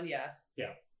old one, yeah.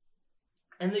 Yeah.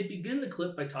 And they begin the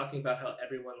clip by talking about how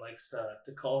everyone likes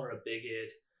to call her a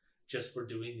bigot just for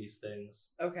doing these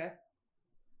things. Okay.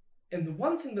 And the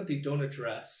one thing that they don't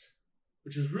address,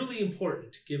 which is really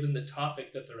important given the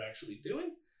topic that they're actually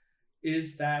doing,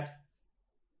 is that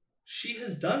she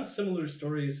has done similar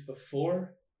stories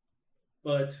before,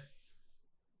 but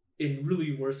in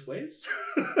really worse ways.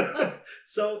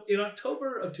 So in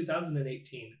October of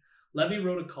 2018, Levy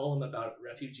wrote a column about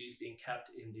refugees being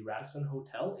kept in the Radisson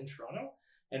Hotel in Toronto,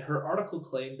 and her article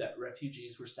claimed that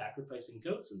refugees were sacrificing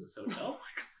goats in this hotel. Oh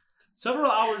my God.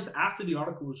 Several hours after the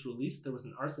article was released, there was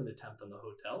an arson attempt on the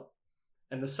hotel,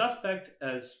 and the suspect,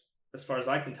 as far as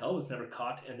I can tell, was never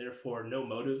caught, and therefore no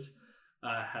motive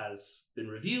has been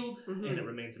revealed, and it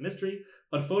remains a mystery.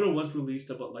 But a photo was released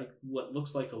of what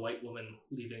looks like a white woman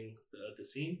leaving the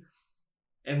scene.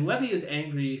 And Levy is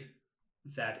angry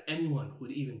that anyone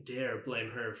would even dare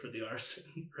blame her for the arson,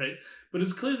 right? But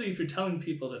it's clearly, if you're telling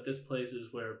people that this place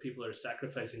is where people are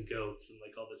sacrificing goats and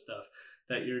all this stuff,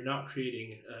 that you're not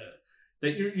creating,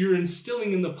 that you're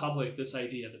instilling in the public this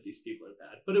idea that these people are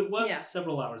bad. But it was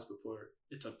several hours before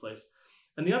it took place.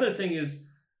 And the other thing is,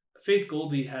 Faith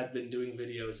Goldie had been doing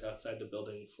videos outside the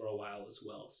building for a while as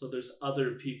well. So there's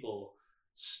other people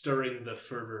stirring the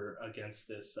fervor against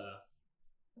this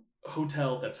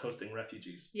hotel that's hosting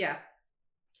refugees. Yeah.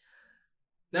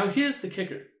 Now here's the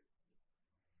kicker.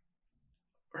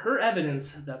 Her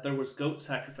evidence that there was goat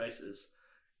sacrifices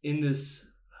in this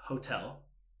hotel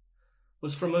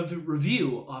was from a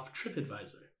review off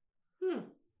TripAdvisor.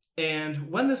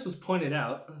 And when this was pointed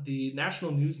out, the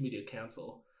National News Media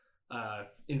Council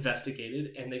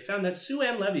investigated, and they found that Sue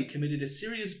Ann Levy committed a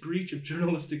serious breach of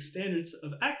journalistic standards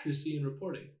of accuracy in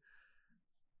reporting.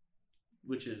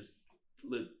 Which is,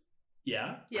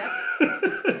 yeah.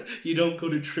 You don't go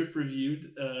to Trip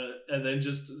Reviewed and then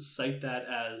just cite that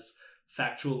as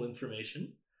factual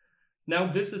information. Now,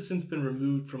 this has since been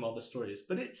removed from all the stories,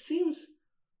 but it seems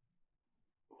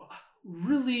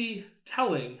really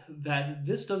telling that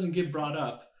this doesn't get brought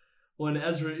up when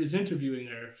Ezra is interviewing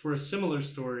her for a similar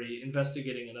story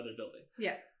investigating another building.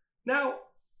 Yeah. Now,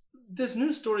 this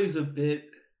news story is a bit,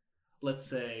 let's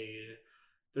say,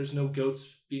 there's no goats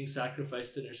being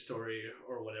sacrificed in her story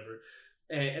or whatever.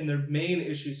 And their main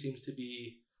issue seems to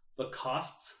be the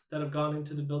costs that have gone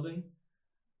into the building.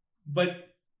 But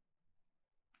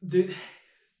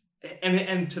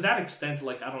and to that extent,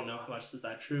 I don't know how much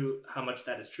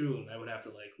that is true, and I would have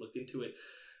to look into it.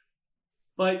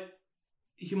 But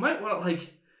you might want to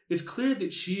it's clear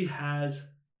that she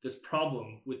has this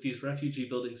problem with these refugee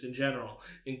buildings in general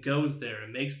and goes there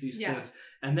and makes these things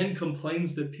and then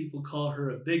complains that people call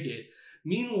her a bigot.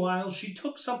 Meanwhile, she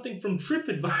took something from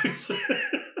TripAdvisor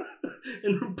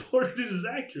and reported it as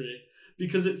accurate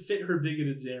because it fit her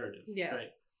bigoted narrative. Yeah.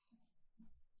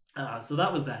 Right. So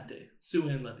that was that day, Sue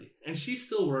Ann Levy. And she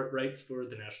still writes for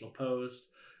the National Post,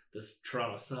 the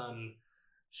Toronto Sun,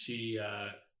 she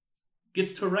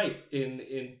gets to write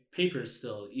in papers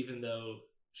still, even though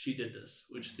she did this,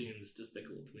 which seems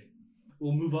despicable to me.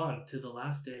 We'll move on to the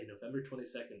last day, November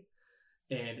 22nd.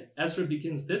 And Ezra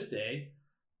begins this day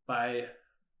by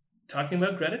talking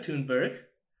about Greta Thunberg.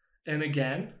 And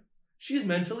again, she's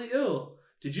mentally ill.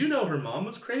 Did you know her mom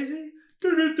was crazy?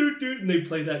 And they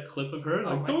play that clip of her.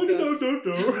 Like,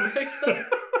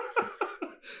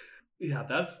 yeah,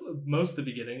 that's most of the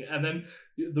beginning. And then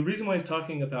the reason why he's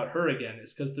talking about her again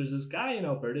is because there's this guy in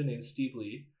Alberta named Steve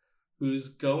Lee who's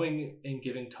going and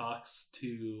giving talks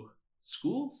to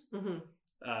schools.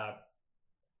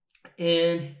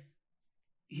 And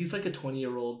he's like a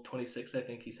 20-year-old, 26, I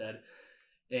think he said.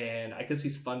 And I guess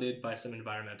he's funded by some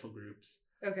environmental groups.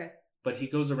 Okay. But he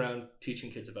goes around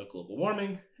teaching kids about global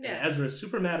warming. Yeah. And Ezra is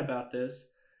super mad about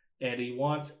this. And he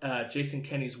wants Jason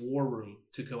Kenney's war room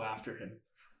to go after him.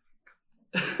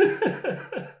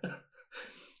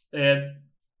 And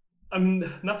I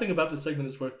mean, nothing about this segment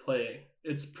is worth playing.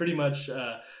 It's pretty much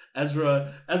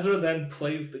Ezra then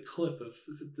plays the clip of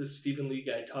the Stephen Lee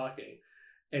guy talking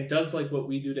and does like what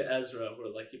we do to Ezra,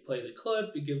 where like you play the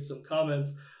clip, you give some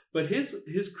comments, but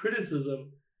his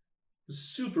criticism was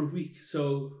super weak.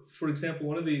 So, for example,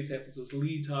 one of the examples is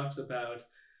Lee talks about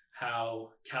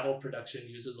how cattle production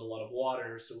uses a lot of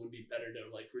water, so it would be better to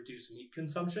like reduce meat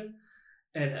consumption.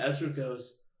 And Ezra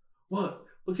goes, "What?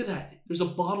 Look at that. There's a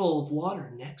bottle of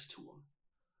water next to him.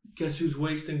 Guess who's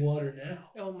wasting water now?"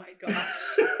 Oh my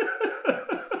gosh.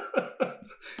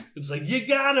 It's like, you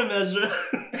got him, Ezra.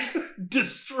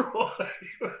 Destroy.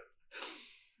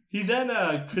 He then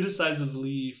criticizes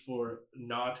Lee for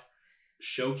not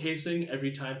showcasing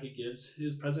every time he gives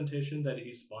his presentation that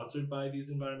he's sponsored by these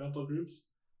environmental groups.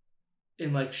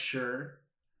 And like, sure.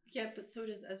 Yeah, but so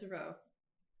does Ezra.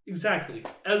 Exactly.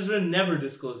 Ezra never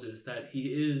discloses that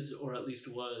he is, or at least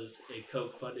was, a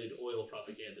Koch-funded oil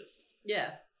propagandist.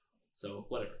 Yeah. So,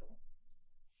 whatever.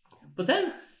 But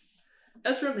then,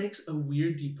 Ezra makes a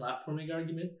weird deplatforming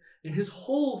argument, and his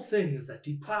whole thing is that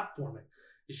deplatforming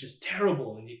is just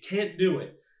terrible and you can't do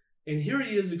it. And here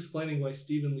he is explaining why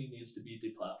Stephen Lee needs to be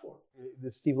deplatformed.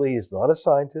 Steve Lee is not a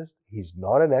scientist. He's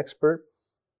not an expert.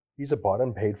 He's a bought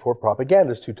and paid for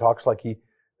propagandist who talks like he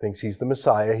thinks he's the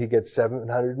Messiah. He gets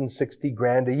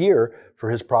 $760,000 a year for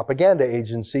his propaganda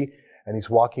agency, and he's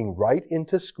walking right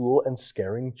into school and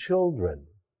scaring children.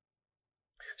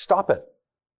 Stop it.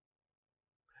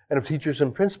 And if teachers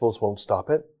and principals won't stop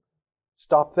it,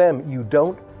 stop them. You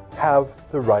don't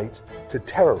have the right to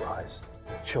terrorize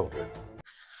children.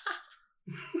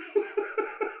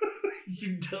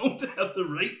 You don't have the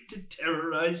right to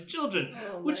terrorize children,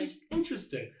 which is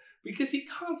interesting because he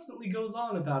constantly goes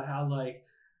on about how, like,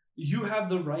 you have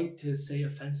the right to say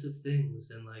offensive things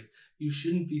and, like, you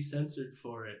shouldn't be censored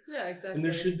for it. Yeah, exactly. And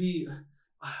there should be,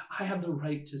 I have the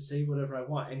right to say whatever I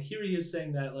want. And here he is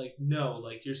saying that, like, no,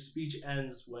 like, your speech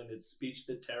ends when it's speech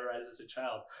that terrorizes a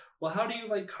child. Well, how do you,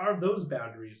 like, carve those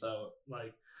boundaries out?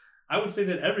 Like, I would say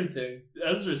that everything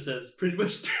Ezra says pretty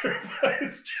much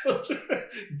terrifies children.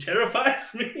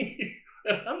 Terrifies me.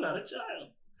 I'm not a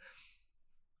child.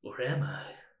 Or am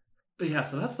I? But yeah,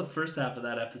 so that's the first half of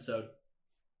that episode.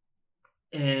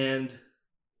 And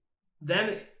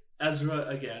then Ezra,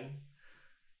 again,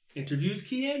 interviews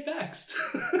Keanne Bext.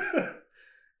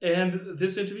 And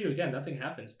this interview, again, nothing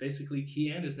happens. Basically,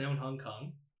 Keanne is now in Hong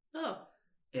Kong. Oh.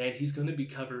 And he's going to be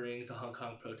covering the Hong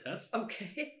Kong protests.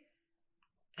 Okay.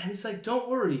 And he's like, don't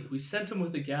worry, we sent him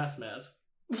with a gas mask.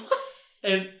 What?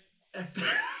 And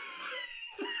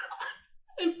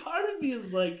part of me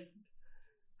is like,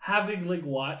 having like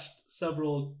watched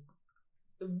several,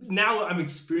 now I'm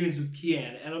experienced with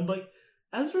Keanne, and I'm like,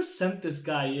 Ezra sent this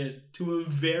guy in to a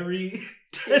very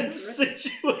tense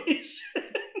situation.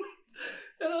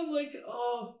 And I'm like,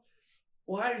 oh,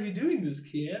 why are you doing this,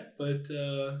 Keanne? But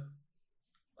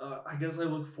I guess I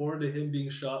look forward to him being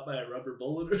shot by a rubber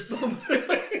bullet or something.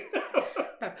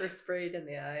 Pepper sprayed in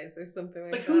the eyes or something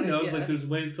like that. Like, who knows? Yeah. Like, there's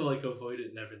ways to, like, avoid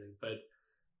it and everything. But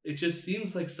it just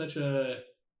seems like such a,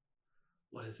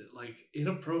 what is it? Like,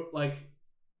 inappropriate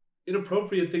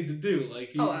thing to do.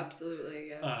 Like, oh, absolutely,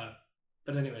 yeah.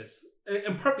 But anyways,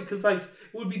 in part because, like,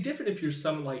 it would be different if you're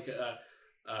someone like,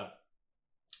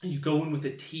 you go in with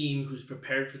a team who's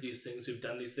prepared for these things, who've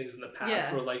done these things in the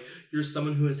past, or like you're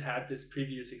someone who has had this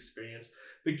previous experience.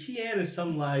 But Keanne is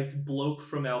some like bloke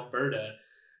from Alberta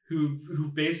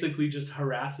who basically just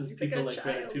harasses He's people like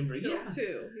Greta Thunberg. Yeah.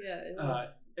 Too. Yeah.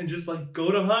 And just like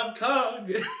go to Hong Kong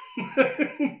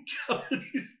and cover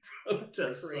these protests.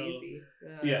 That's crazy.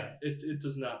 So, yeah, it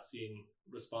does not seem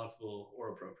responsible or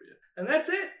appropriate. And that's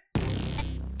it.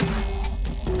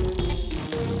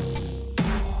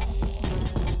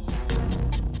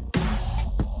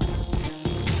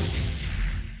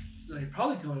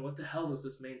 probably going, what the hell is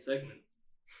this main segment?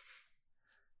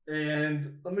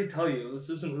 And let me tell you, this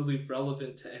isn't really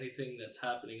relevant to anything that's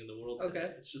happening in the world today.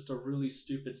 Okay. It's just a really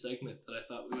stupid segment that I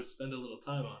thought we would spend a little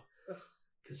time on.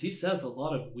 Because he says a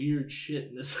lot of weird shit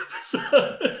in this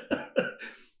episode.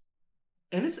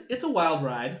 And it's a wild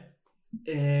ride.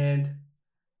 And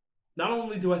not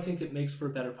only do I think it makes for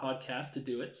a better podcast to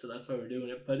do it, so that's why we're doing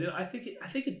it, but I think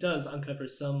it does uncover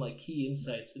some like key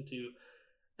insights into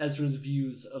Ezra's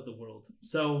views of the world.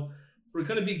 So we're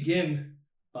going to begin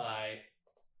by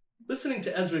listening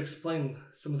to Ezra explain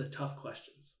some of the tough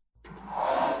questions.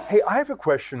 Hey, I have a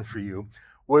question for you.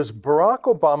 Was Barack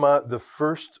Obama the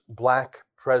first black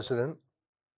president?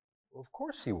 Well, of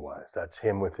course he was. That's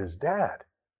him with his dad.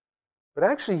 But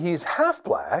actually, he's half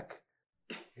black.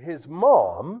 His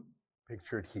mom,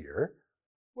 pictured here,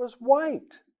 was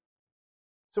white.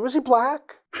 So was he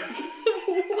black?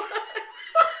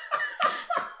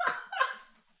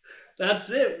 That's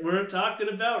it. We're talking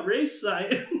about race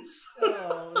science.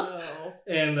 Oh, no.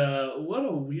 And what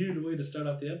a weird way to start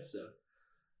off the episode.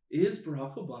 Is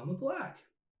Barack Obama black?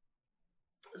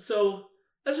 So,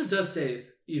 Ezra does say,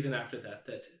 even after that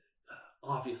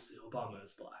obviously Obama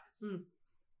is black. Hmm.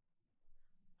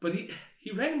 But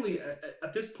he randomly,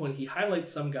 at this point, he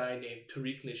highlights some guy named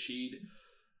Tariq Nasheed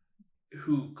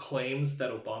who claims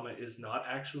that Obama is not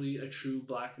actually a true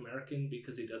black American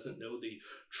because he doesn't know the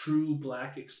true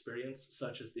black experience,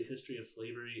 such as the history of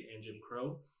slavery and Jim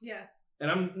Crow. Yeah. And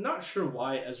I'm not sure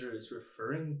why Ezra is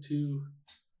referring to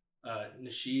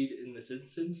Nasheed in this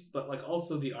instance, but like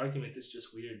also the argument is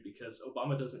just weird because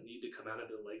Obama doesn't need to come out of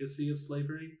the legacy of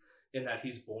slavery in that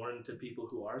he's born to people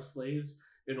who are slaves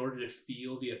in order to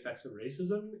feel the effects of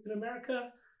racism in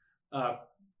America.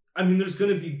 I mean, there's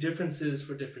going to be differences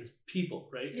for different people,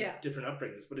 right? Yeah. Different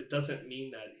upbringings, but it doesn't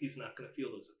mean that he's not going to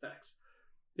feel those effects.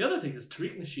 The other thing is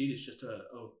Tariq Nasheed is just a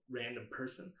random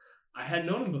person. I had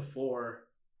known him before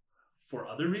for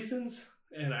other reasons,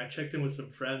 and I checked in with some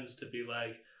friends to be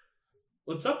like,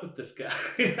 what's up with this guy?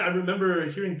 I remember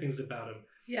hearing things about him.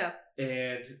 Yeah.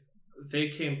 And they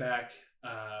came back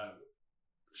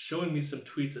showing me some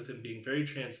tweets of him being very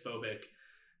transphobic,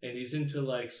 and he's into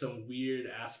like some weird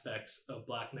aspects of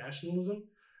black nationalism.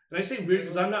 And I say weird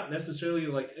because I'm not necessarily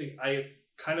like, I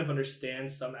kind of understand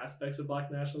some aspects of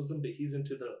black nationalism, but he's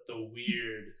into the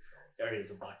weird areas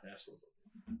of black nationalism.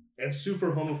 And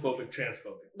super homophobic,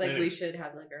 transphobic. Like anyway, we should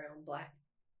have like our own black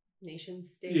nation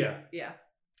state. Yeah. Yeah.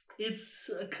 It's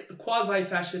a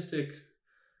quasi-fascistic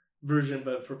version,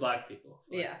 but for black people.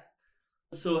 Like, Yeah.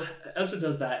 So Ezra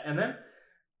does that, and then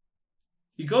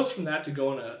he goes from that to go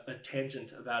on a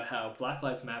tangent about how Black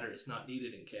Lives Matter is not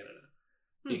needed in Canada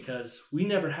because we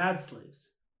never had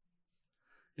slaves.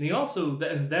 And he also,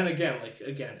 then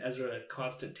again, Ezra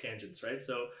constant tangents, right?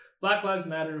 So Black Lives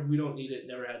Matter, we don't need it,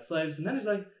 never had slaves. And then he's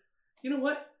like, you know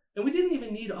what? And we didn't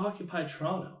even need to occupy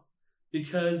Toronto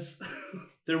because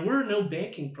there were no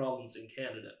banking problems in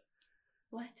Canada.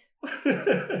 What?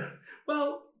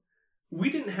 Well, we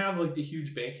didn't have like the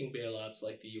huge banking bailouts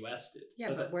like the US did.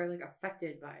 Yeah, but we're like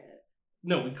affected by it.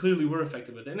 No, we clearly were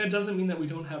affected with it. And it doesn't mean that we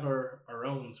don't have our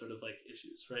own sort of like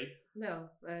issues, right? No,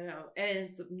 I know. And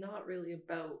it's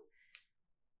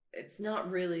not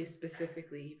really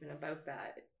specifically even about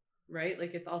that, right?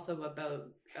 Like it's also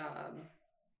about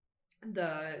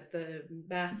the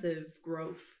massive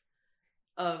growth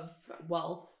of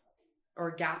wealth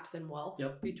or gaps in wealth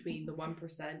between the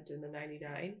 1% and the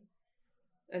 99%.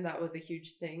 And that was a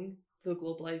huge thing. The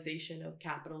globalization of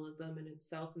capitalism in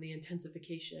itself and the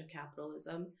intensification of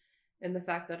capitalism. And the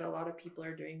fact that a lot of people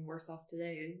are doing worse off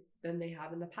today than they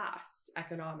have in the past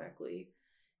economically.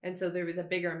 And so there was a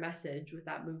bigger message with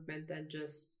that movement than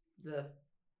just the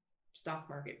stock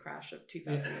market crash of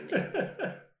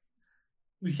 2008.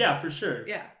 Yeah, for sure.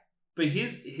 Yeah. But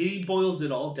he boils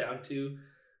it all down to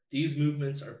these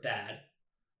movements are bad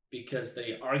because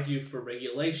they argue for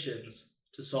regulations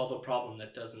to solve a problem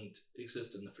that doesn't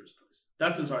exist in the first place.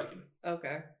 That's his argument.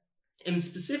 Okay. And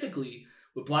specifically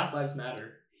with Black Lives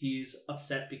Matter, he's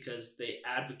upset because they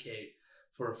advocate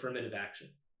for affirmative action.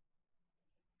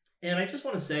 And I just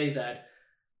want to say that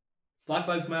Black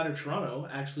Lives Matter Toronto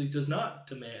actually does not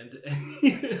demand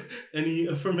any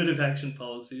affirmative action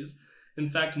policies. In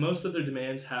fact, most of their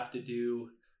demands have to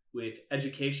do with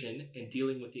education and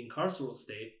dealing with the incarceral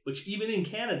state, which even in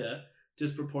Canada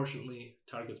disproportionately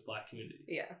targets black communities.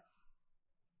 Yeah.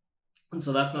 And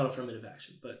so that's not affirmative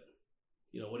action, but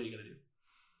what are you going to do?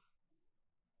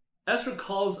 Ezra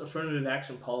calls affirmative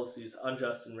action policies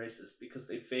unjust and racist because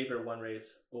they favor one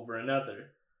race over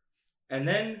another, and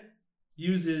then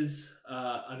uses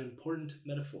an important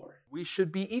metaphor. We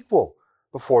should be equal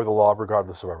before the law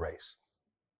regardless of our race.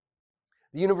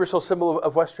 The universal symbol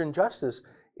of Western justice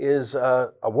is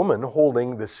a woman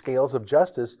holding the scales of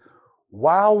justice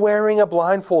while wearing a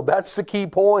blindfold. That's the key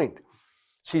point.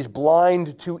 She's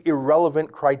blind to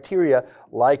irrelevant criteria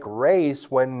like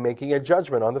race when making a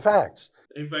judgment on the facts.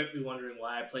 You might be wondering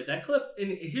why I played that clip.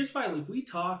 And here's why. Like, we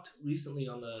talked recently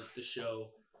on the show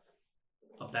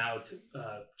about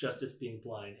justice being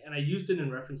blind. And I used it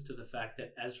in reference to the fact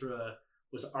that Ezra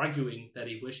was arguing that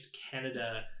he wished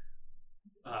Canada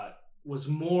was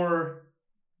more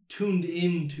tuned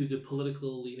into the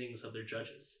political leanings of their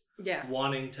judges. Yeah.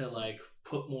 Wanting to, like,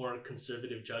 put more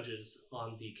conservative judges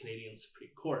on the Canadian Supreme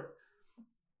Court.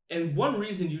 And one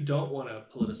reason you don't want to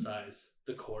politicize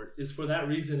the court is for that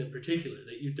reason in particular,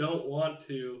 that you don't want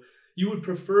to, you would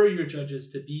prefer your judges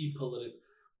to be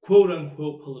quote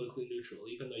unquote politically neutral,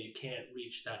 even though you can't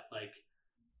reach that, like,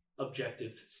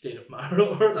 objective state of mind.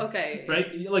 Okay.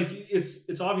 Right? Like,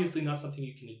 it's obviously not something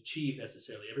you can achieve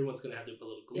necessarily. Everyone's going to have their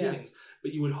political leanings,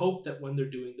 but you would hope that when they're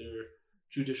doing their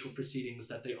judicial proceedings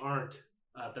that they aren't,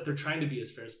 that they're trying to be as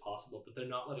fair as possible, that they're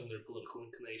not letting their political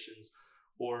inclinations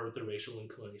or their racial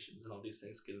inclinations and all these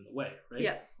things get in the way, right?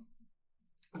 Yeah.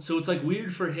 So it's, like,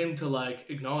 weird for him to, like,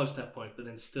 acknowledge that point, but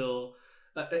then still,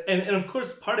 and of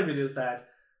course part of it is that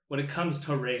when it comes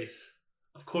to race,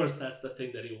 of course that's the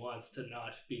thing that he wants to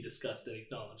not be discussed and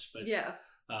acknowledged, but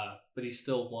but he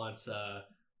still wants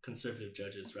conservative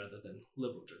judges rather than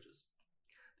liberal judges.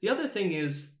 The other thing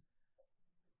is,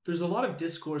 there's a lot of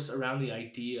discourse around the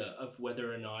idea of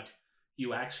whether or not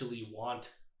you actually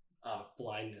want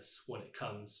blindness when it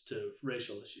comes to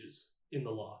racial issues in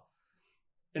the law.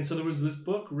 And so there was this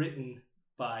book written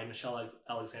by Michelle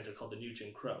Alexander called The New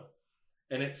Jim Crow.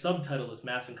 And its subtitle is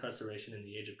Mass Incarceration in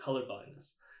the Age of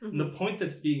Colorblindness. Mm-hmm. And the point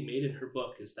that's being made in her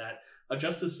book is that a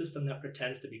justice system that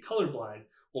pretends to be colorblind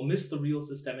will miss the real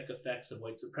systemic effects of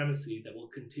white supremacy that will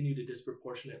continue to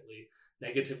disproportionately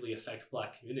negatively affect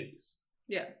Black communities.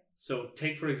 Yeah. So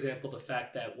take, for example, the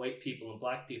fact that white people and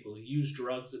Black people use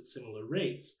drugs at similar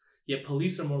rates, yet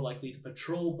police are more likely to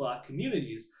patrol Black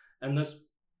communities, and thus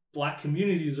Black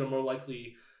communities are more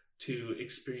likely to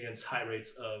experience high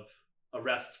rates of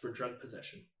arrests for drug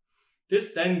possession.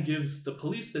 This then gives the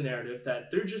police the narrative that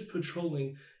they're just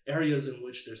patrolling areas in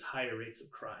which there's higher rates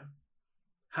of crime.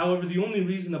 However, the only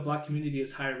reason the Black community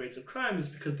has higher rates of crime is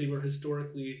because they were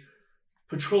historically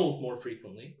patrolled more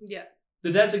frequently. Yeah.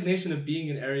 The designation of being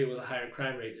an area with a higher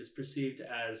crime rate is perceived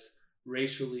as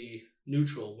racially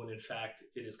neutral when in fact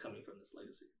it is coming from this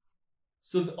legacy.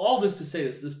 So all this to say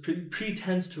this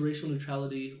pretense to racial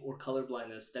neutrality or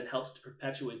colorblindness then helps to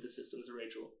perpetuate the systems of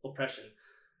racial oppression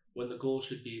when the goal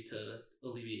should be to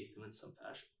alleviate them in some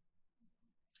fashion.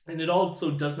 And it also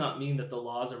does not mean that the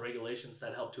laws or regulations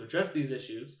that help to address these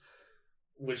issues,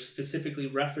 which specifically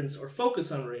reference or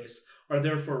focus on race, are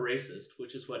therefore racist,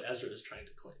 which is what Ezra is trying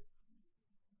to claim.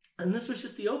 And this was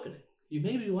just the opening. You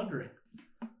may be wondering,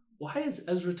 why is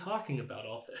Ezra talking about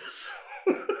all this?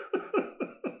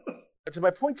 To my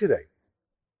point today,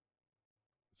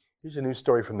 here's a news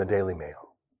story from the Daily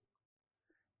Mail.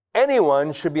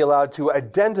 Anyone should be allowed to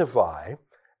identify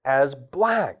as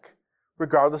Black,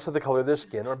 regardless of the color of their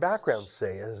skin or background,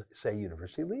 say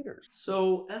university leaders.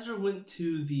 So Ezra went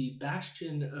to the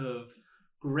bastion of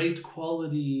great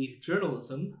quality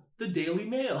journalism, the Daily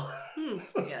Mail.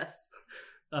 Yes.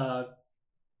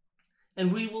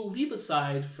 And we will leave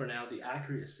aside for now the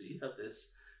accuracy of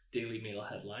this Daily Mail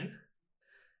headline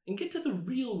and get to the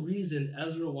real reason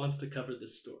Ezra wants to cover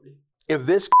this story. If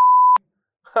this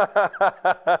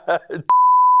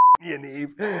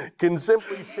Yaniv can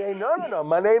simply say, no,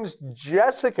 my name's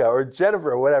Jessica or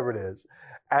Jennifer or whatever it is,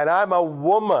 and I'm a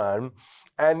woman,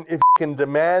 and if you can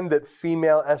demand that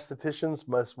female estheticians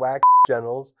must wax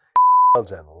genitals,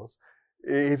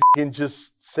 if you can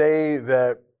just say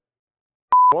that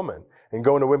woman and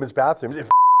go into women's bathrooms, if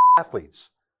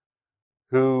athletes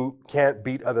who can't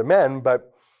beat other men, but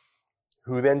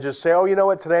who then just say, oh, you know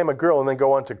what, today I'm a girl, and then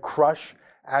go on to crush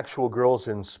actual girls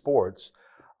in sports.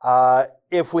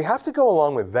 If we have to go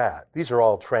along with that, these are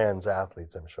all trans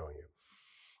athletes I'm showing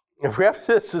you. If we have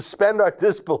to suspend our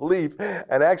disbelief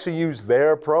and actually use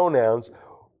their pronouns,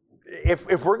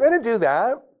 if we're going to do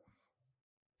that,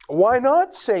 why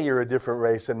not say you're a different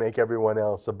race and make everyone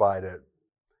else abide it?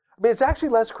 I mean, it's actually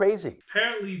less crazy.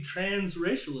 Apparently,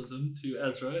 transracialism to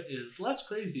Ezra is less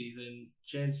crazy than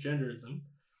transgenderism.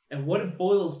 And what it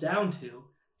boils down to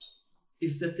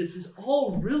is that this is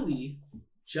all really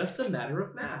just a matter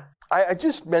of math. I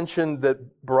just mentioned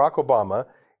that Barack Obama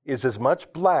is as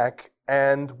much Black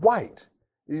and white.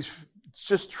 It's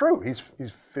just true. He's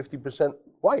 50%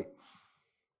 white.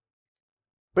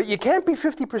 But you can't be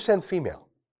 50% female.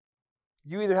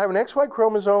 You either have an XY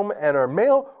chromosome and are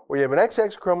male, or you have an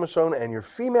XX chromosome and you're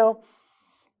female.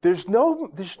 There's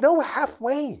no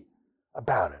halfway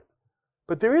about it.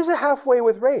 But there is a halfway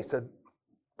with race, that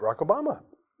Barack Obama.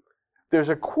 There's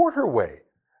a quarter way.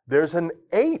 There's an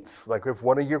eighth, like if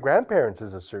one of your grandparents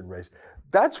is a certain race.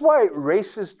 That's why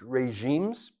racist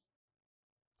regimes,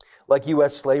 like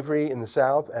U.S. slavery in the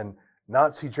South and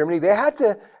Nazi Germany, they had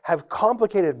to have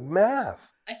complicated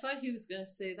math. I thought he was going to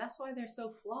say, that's why they're so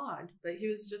flawed. But he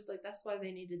was just like, that's why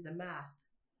they needed the math.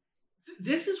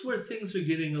 This is where things are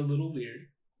getting a little weird.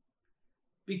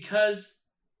 Because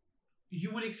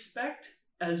you would expect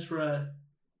Ezra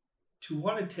to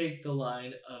want to take the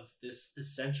line of this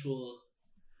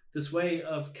way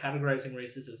of categorizing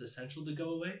races as essential to go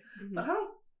away. Mm-hmm. But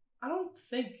I don't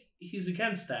think he's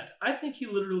against that. I think he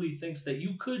literally thinks that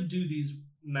you could do these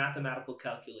mathematical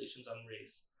calculations on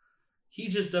race. He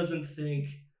just doesn't think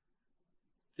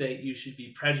that you should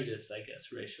be prejudiced, I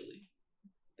guess, racially.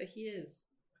 But he is.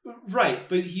 Right,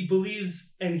 but he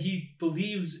believes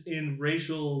in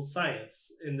racial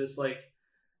science, in this like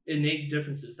innate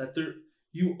differences, that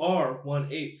you are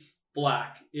 1/8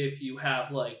 black if you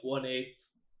have like 1/8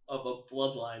 of a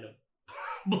bloodline of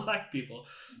black people.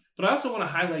 But I also want to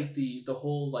highlight the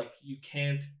whole like you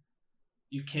can't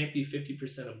be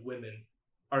 50% of women,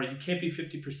 or you can't be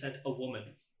 50% a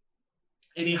woman.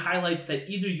 And he highlights that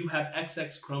either you have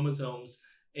XX chromosomes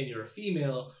and you're a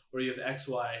female, or you have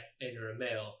XY and you're a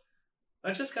male.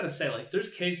 I just gotta say, like,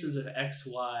 there's cases of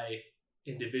XY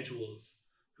individuals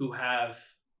who have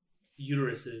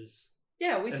uteruses.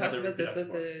 Yeah, we talked about this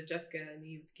with the Jessica and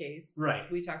Eve's case. Right.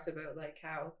 We talked about like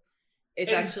how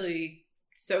it's actually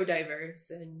so diverse,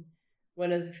 and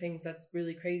one of the things that's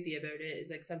really crazy about it is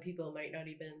like some people might not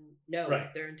even know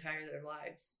their entire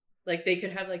lives. Like they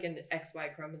could have like an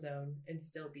XY chromosome and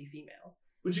still be female.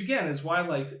 Which again is why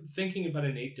like thinking about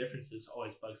innate differences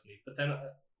always bugs me. But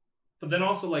then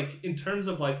also like in terms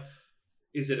of like,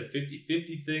 is it a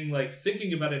 50-50 thing? Like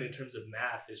thinking about it in terms of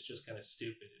math is just kind of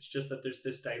stupid. It's just that there's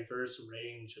this diverse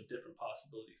range of different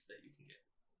possibilities that you can get.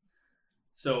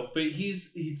 So, but he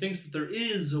thinks that there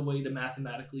is a way to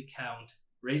mathematically count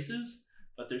races,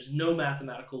 but there's no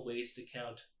mathematical ways to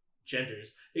count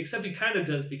genders, except he kind of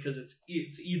does because it's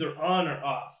either on or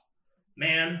off,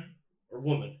 man or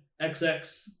woman,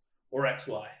 XX or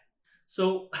XY.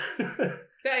 So,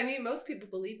 but I mean, most people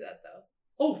believe that though.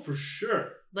 Oh, for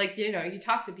sure. Like, you know, you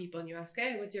talk to people and you ask,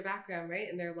 hey, what's your background, right?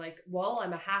 And they're like, well,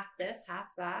 I'm a half this,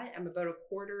 half that. I'm about a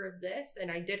quarter of this.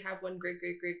 And I did have one great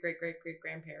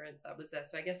grandparent that was this.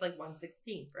 So I guess like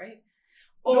 1/16th, right?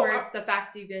 Or it's the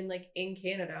fact even like in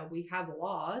Canada, we have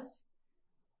laws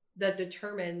that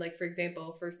determine, like, for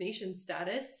example, First Nation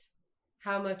status,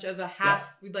 how much of a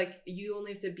half, like you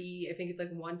only have to be, I think it's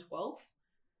like 1/12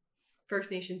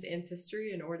 First Nations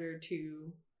ancestry in order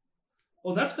to...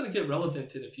 Well, that's going to get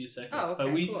relevant in a few seconds. Oh,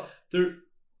 okay, but cool.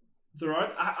 There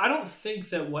are. I don't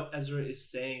think that what Ezra is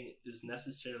saying is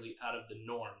necessarily out of the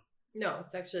norm. No,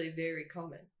 it's actually very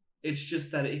common. It's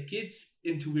just that it gets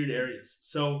into weird areas.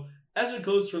 So Ezra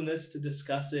goes from this to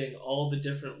discussing all the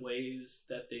different ways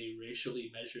that they racially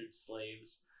measured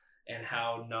slaves and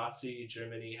how Nazi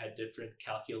Germany had different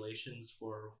calculations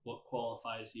for what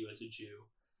qualifies you as a Jew.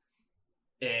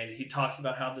 And he talks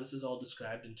about how this is all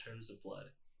described in terms of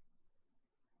blood.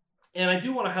 And I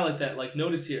do want to highlight that, like,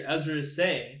 notice here, Ezra is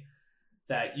saying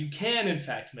that you can, in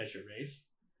fact, measure race.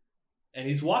 And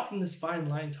he's walking this fine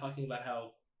line talking about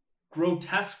how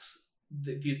grotesque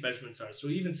these measurements are. So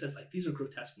he even says, like, these are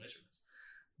grotesque measurements.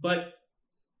 But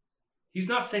he's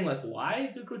not saying, like,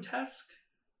 why they're grotesque,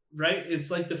 right?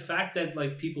 It's like the fact that,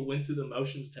 like, people went through the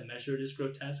motions to measure it is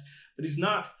grotesque. But he's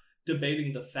not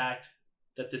debating the fact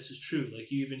that this is true. Like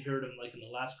you even heard him like in the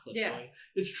last clip going,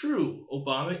 it's true.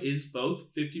 Obama is both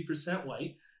 50%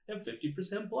 white and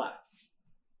 50% black.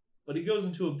 But he goes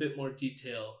into a bit more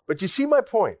detail. But you see my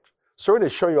point. Sorry to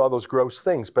show you all those gross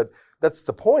things, but that's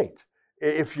the point.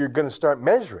 If you're going to start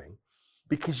measuring,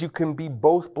 because you can be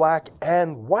both black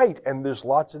and white, and there's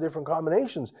lots of different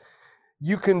combinations.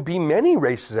 You can be many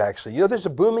races, actually. You know, there's a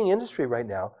booming industry right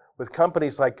now with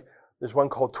companies like, there's one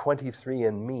called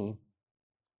 23andMe.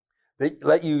 They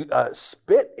let you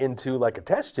spit into like a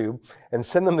test tube and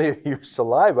send them your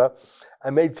saliva,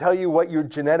 and they tell you what your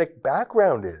genetic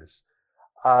background is,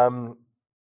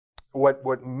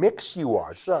 what mix you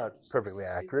are. It's not perfectly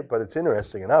accurate, but it's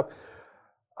interesting enough.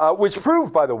 Which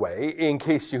proved, by the way, in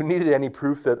case you needed any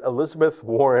proof, that Elizabeth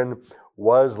Warren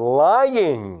was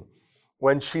lying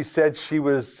when she said she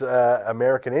was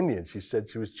American Indian. She said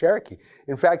she was Cherokee.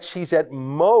 In fact, she's at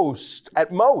most,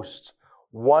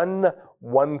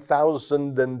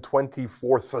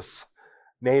 1/1024th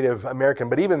Native American.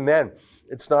 But even then,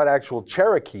 it's not actual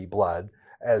Cherokee blood,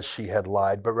 as she had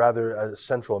lied, but rather a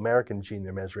Central American gene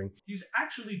they're measuring. He's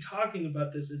actually talking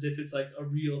about this as if it's like a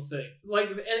real thing. Like,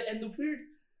 and the weird,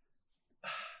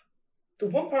 the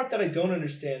one part that I don't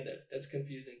understand that's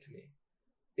confusing to me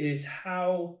is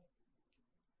how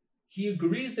he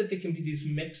agrees that there can be these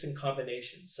mix and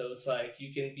combinations. So it's like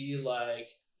you can be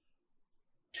like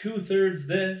 2/3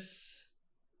 this,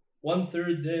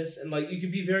 1/3 this, and like you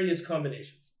could be various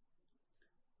combinations.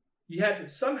 Yet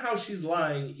somehow she's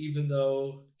lying, even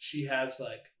though she has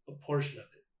like a portion of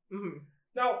it. Mm-hmm.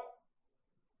 Now,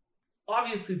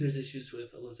 obviously, there's issues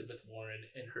with Elizabeth Warren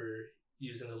and her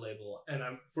using the label, and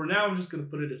I'm just going to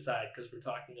put it aside because we're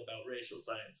talking about racial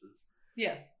sciences.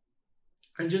 Yeah.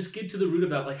 And just get to the root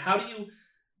of that. Like, how do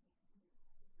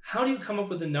you come up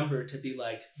with a number to be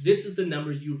like, this is the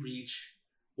number you reach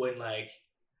when like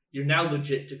you're now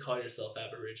legit to call yourself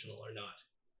Aboriginal or not?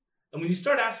 And when you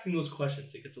start asking those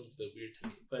questions, it gets a little bit weird to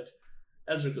me. But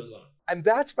Ezra goes on. And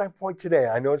that's my point today.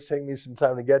 I know it's taking me some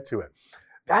time to get to it.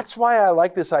 That's why I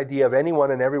like this idea of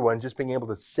anyone and everyone just being able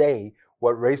to say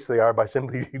what race they are by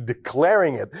simply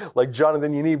declaring it. Like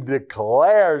Jonathan Yaniv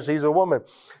declares he's a woman.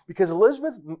 Because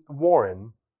Elizabeth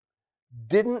Warren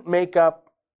didn't make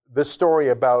up the story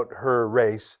about her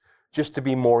race just to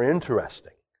be more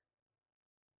interesting.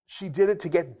 She did it to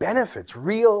get benefits,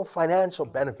 real financial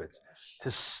benefits,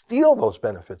 to steal those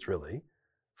benefits, really,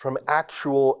 from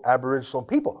actual Aboriginal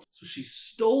people. So she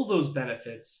stole those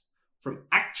benefits from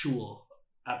actual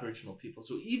Aboriginal people.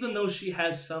 So even though she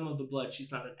has some of the blood, she's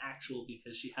not an actual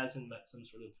because she hasn't met some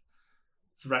sort of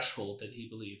threshold that he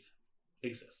believes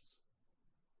exists.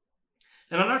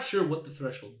 And I'm not sure what the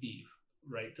threshold be,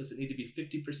 right? Does it need to be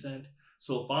 50%?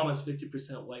 So Obama's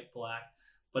 50% white, black.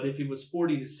 But if he was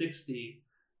 40 to 60,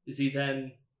 is he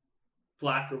then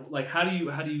black? Or like, how do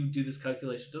you do this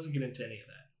calculation? It doesn't get into any of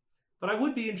that. But I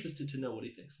would be interested to know what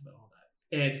he thinks about all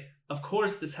that. And of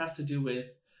course, this has to do with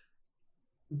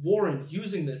Warren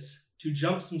using this to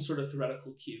jump some sort of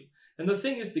theoretical queue. And the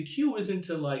thing is, the queue isn't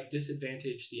to like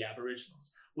disadvantage the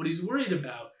Aboriginals. What he's worried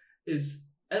about is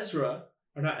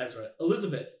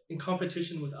Elizabeth, in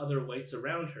competition with other whites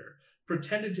around her,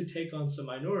 pretended to take on some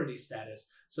minority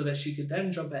status so that she could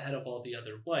then jump ahead of all the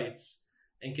other whites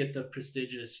and get the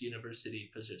prestigious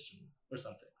university position or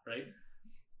something, right?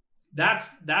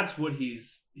 That's what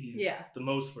he's the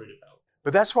most worried about.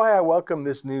 But that's why I welcome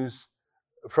this news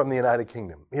from the United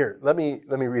Kingdom. Here, let me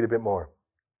read a bit more.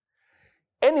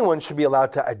 Anyone should be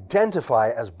allowed to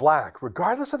identify as black,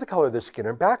 regardless of the color of their skin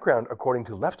or background, according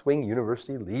to left-wing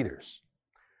university leaders.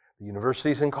 The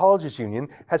Universities and Colleges Union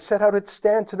has set out its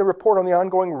stance in a report on the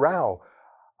ongoing row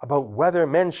about whether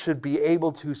men should be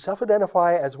able to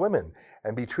self-identify as women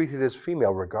and be treated as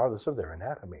female regardless of their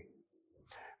anatomy.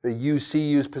 The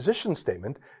UCU's position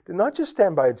statement did not just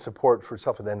stand by its support for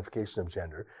self-identification of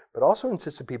gender, but also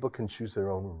insisted people can choose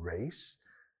their own race,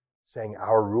 saying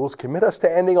our rules commit us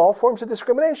to ending all forms of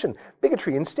discrimination,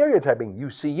 bigotry, and stereotyping.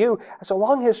 UCU has a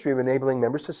long history of enabling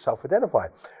members to self-identify,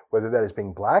 whether that is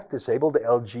being black, disabled,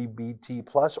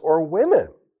 LGBT+, or women.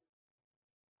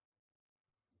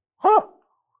 Huh.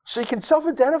 So you can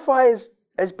self-identify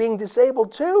as being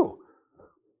disabled too.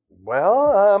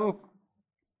 Well,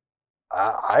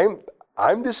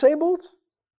 I'm disabled.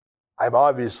 I'm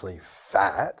obviously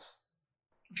fat.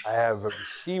 I have a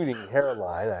receding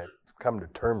hairline. I've come to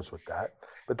terms with that.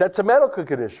 But that's a medical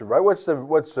condition, right? What's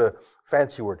the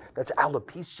fancy word? That's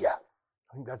alopecia.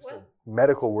 I think that's the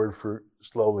medical word for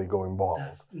slowly going bald.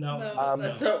 That's not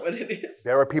what it is.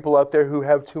 There are people out there who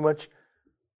have too much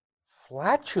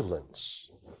flatulence.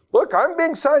 Look, I'm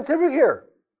being scientific here.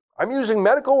 I'm using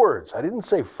medical words. I didn't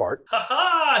say fart. Ha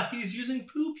ha! He's using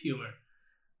poop humor.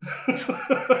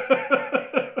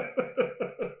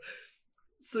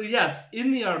 So yes,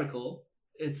 in the article,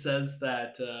 it says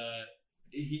that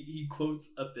he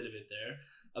quotes a bit of it there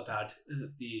about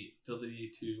the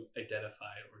ability to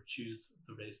identify or choose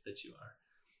the race that you are.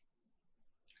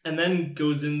 And then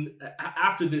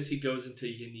after this, he goes into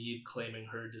Yaniv claiming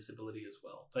her disability as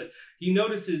well. But he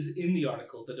notices in the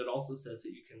article that it also says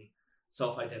that you can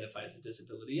self-identify as a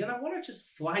disability. And I want to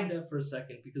just flag that for a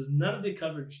second because none of the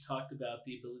coverage talked about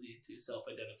the ability to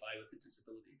self-identify with a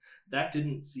disability. That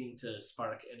didn't seem to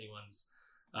spark anyone's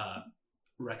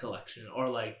recollection or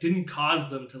like didn't cause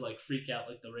them to like freak out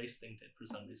like the race thing did for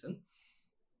some reason.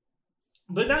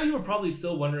 But now you were probably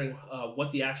still wondering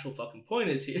what the actual fucking point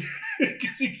is here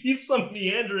because he keeps on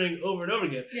meandering over and over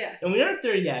again. Yeah. And we aren't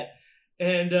there yet.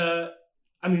 And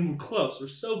I mean, we're close. We're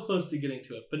so close to getting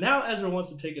to it. But now Ezra wants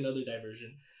to take another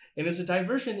diversion. And it's a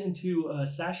diversion into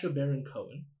Sacha Baron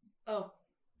Cohen. Oh.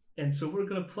 And so we're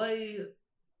going to play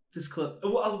this clip.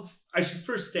 Well, I should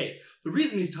first state the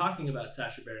reason he's talking about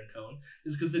Sacha Baron Cohen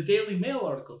is because the Daily Mail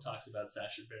article talks about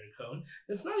Sacha Baron Cohen.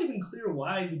 It's not even clear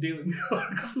why the Daily Mail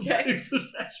article speaks of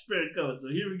Sacha Baron Cohen. So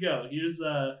here we go. Here's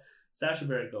Sacha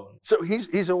Baron Cohen. So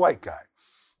he's a white guy,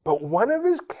 but one of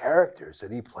his characters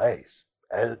that he plays,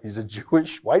 he's a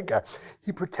Jewish white guy.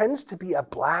 He pretends to be a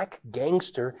black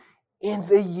gangster in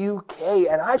the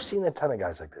UK, and I've seen a ton of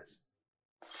guys like this.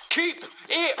 Keep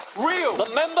it real.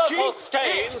 The member for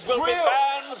Staines will be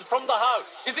banned from the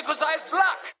House. Is it because I is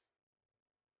black?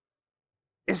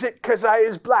 Is it because I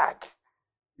is black?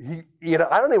 I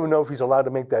don't even know if he's allowed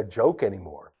to make that joke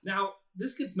anymore. Now,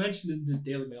 this gets mentioned in the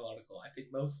Daily Mail article, I think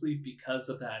mostly because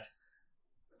of that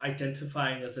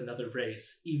identifying as another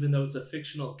race, even though it's a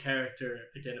fictional character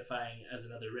identifying as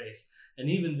another race. And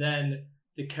even then,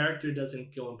 the character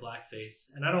doesn't go in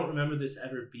blackface. And I don't remember this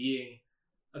ever being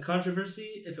a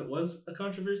controversy, if it was a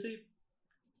controversy.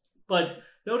 But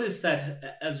notice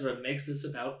that Ezra makes this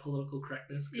about political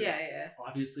correctness. Yeah.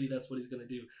 Obviously, that's what he's going to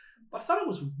do. But I thought it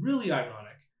was really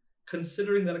ironic,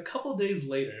 considering that a couple days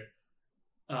later,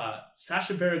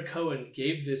 Sacha Baron Cohen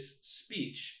gave this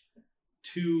speech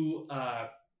to,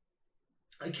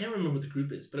 I can't remember what the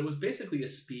group is, but it was basically a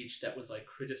speech that was like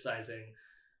criticizing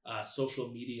social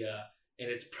media and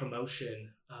its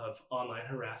promotion of online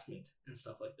harassment and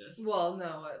stuff like this. Well,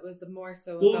 no, it was more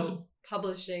so Well, about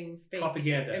publishing fake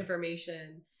propaganda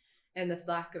information and the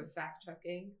lack of fact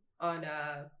checking on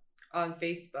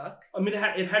Facebook. I mean,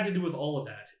 it had to do with all of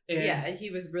that. And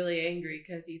he was really angry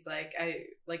because he's like,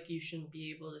 you shouldn't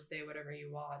be able to say whatever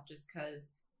you want just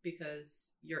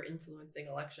because you're influencing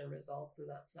election results, and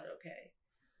that's not okay.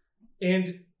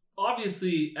 And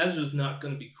obviously, Ezra's not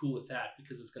going to be cool with that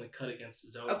because it's going to cut against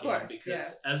his own game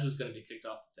because Ezra's going to be kicked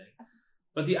off the thing.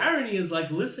 But the irony is, like,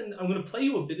 listen, I'm going to play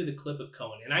you a bit of the clip of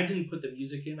Cohen, and I didn't put the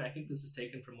music in. I think this is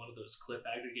taken from one of those clip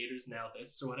aggregators, Now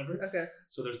This or whatever. Okay.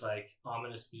 So there's like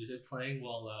ominous music playing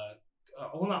while,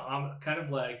 not ominous, kind of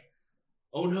like,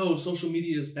 oh no, social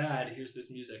media is bad. Here's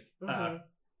this music. Mm-hmm.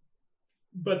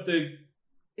 But the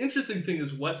interesting thing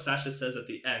is what Sacha says at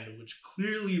the end, which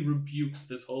clearly rebukes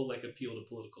this whole like appeal to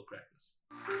political correctness.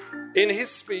 In his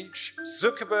speech,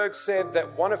 Zuckerberg said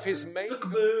that one of his main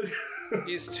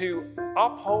is to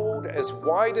uphold as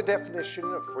wide a definition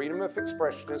of freedom of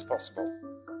expression as possible.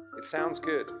 It sounds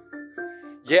good.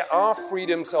 Yet our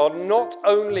freedoms are not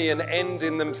only an end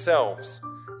in themselves,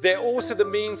 they're also the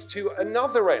means to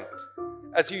another end.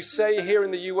 As you say here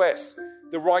in the US,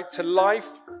 the right to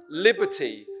life,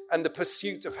 liberty, and the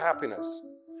pursuit of happiness.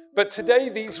 But today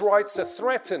these rights are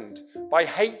threatened by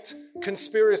hate,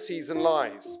 conspiracies, and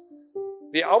lies.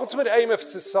 The ultimate aim of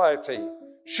society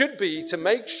should be to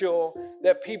make sure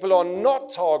that people are not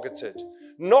targeted,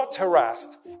 not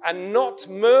harassed, and not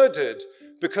murdered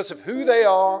because of who they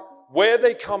are, where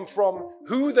they come from,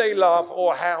 who they love,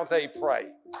 or how they pray.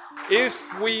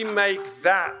 If we make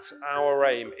that our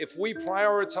aim, if we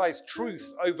prioritize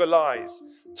truth over lies,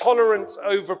 tolerance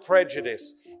over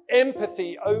prejudice,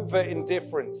 empathy over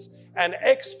indifference, and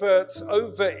experts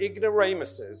over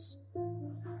ignoramuses,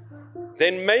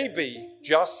 then maybe,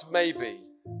 just maybe,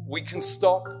 we can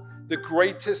stop the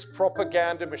greatest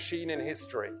propaganda machine in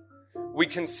history. We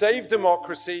can save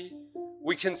democracy.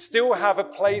 We can still have a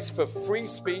place for free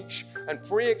speech and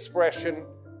free expression.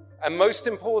 And most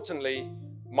importantly,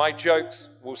 my jokes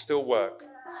will still work.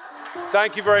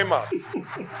 Thank you very much.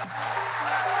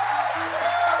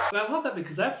 And I love that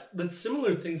because that's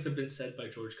similar things have been said by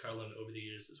George Carlin over the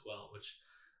years as well, which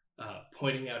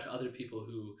pointing out to other people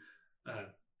who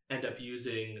end up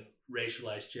using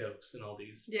racialized jokes and all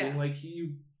these. Being like,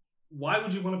 why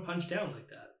would you want to punch down like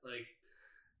that?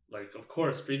 Like of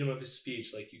course, freedom of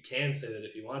speech, like you can say that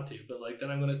if you want to, but like then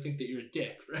I'm going to think that you're a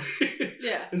dick, right?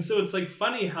 Yeah. And so it's like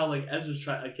funny how like Ezra's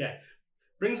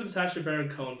brings up Sacha Baron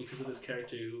Cohen because of this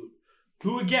character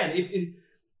who again,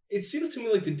 it seems to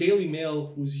me like the Daily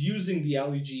Mail was using the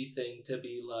Ali G thing to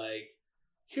be like,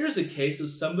 here's a case of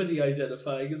somebody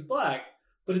identifying as black,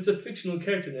 but it's a fictional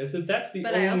character. And if that's the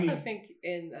But only... I also think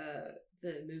in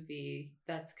the movie,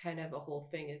 that's kind of a whole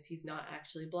thing, is he's not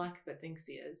actually black, but thinks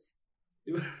he is.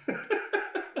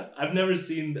 I've never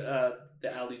seen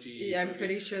the Ali G. Yeah, I'm movie.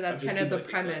 pretty sure that's I've just kind of seen,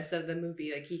 the premise of the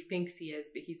movie. Like, he thinks he is,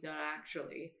 but he's not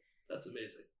actually. That's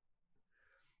amazing.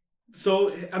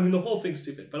 So, I mean, the whole thing's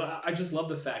stupid, but I just love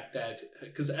the fact that,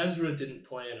 because Ezra didn't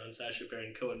plan on Sacha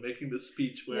Baron Cohen making this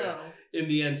speech where, in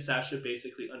the end, Sacha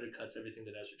basically undercuts everything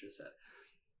that Ezra just said.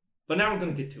 But now we're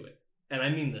going to get to it. And I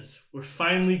mean this. We're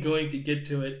finally going to get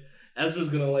to it. Ezra's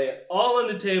going to lay it all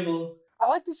on the table. I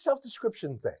like the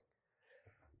self-description thing.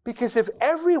 Because if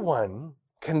everyone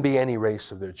can be any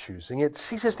race of their choosing, it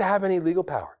ceases to have any legal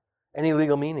power. any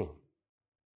legal meaning.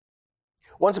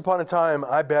 Once upon a time,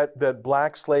 I bet that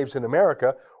black slaves in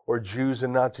America, or Jews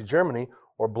in Nazi Germany,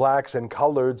 or blacks and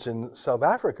coloreds in South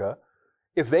Africa,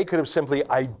 if they could have simply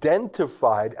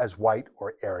identified as white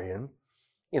or Aryan,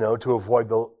 to avoid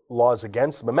the laws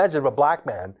against them. Imagine if a black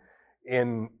man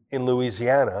in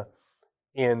Louisiana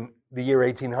in the year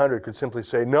 1800 could simply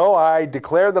say, no, I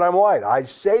declare that I'm white. I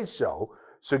say so,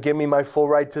 so give me my full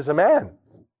rights as a man.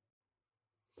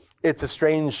 It's a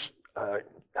strange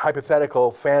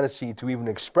hypothetical fantasy to even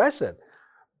express it.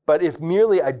 But if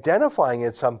merely identifying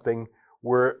as something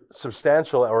were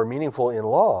substantial or meaningful in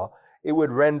law, it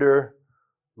would render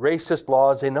racist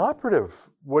laws inoperative,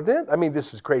 wouldn't it? I mean,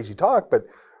 this is crazy talk, but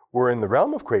we're in the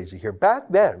realm of crazy here. Back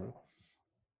then,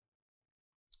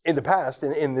 in the past,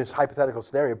 in this hypothetical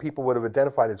scenario, people would have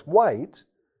identified as white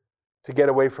to get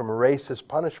away from racist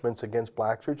punishments against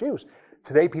blacks or Jews.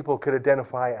 Today, people could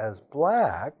identify as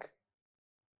black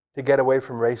to get away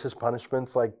from racist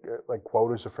punishments like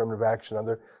quotas, affirmative action,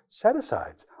 other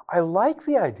set-asides. I like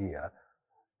the idea.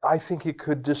 I think it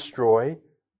could destroy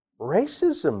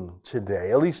racism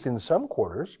today, at least in some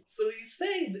quarters. So he's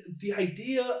saying the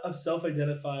idea of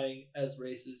self-identifying as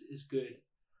racist is good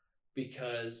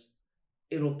because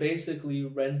it'll basically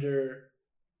render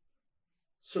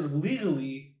sort of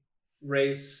legally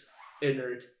race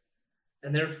inert,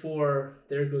 and therefore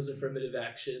there goes affirmative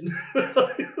action.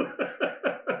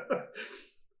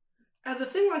 And the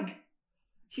thing,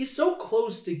 he's so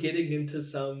close to getting into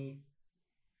some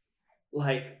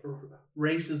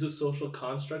race as a social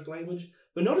construct language,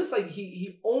 but notice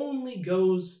he only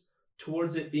goes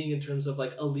towards it being in terms of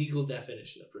a legal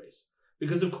definition of race,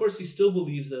 because of course he still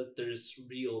believes that there's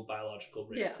real biological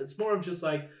race. Yeah. It's more of just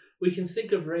we can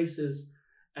think of race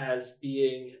as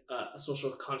being a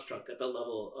social construct at the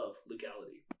level of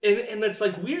legality, and that's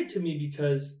weird to me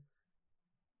because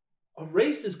a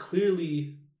race is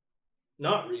clearly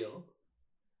not real,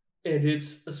 and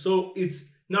it's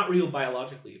not real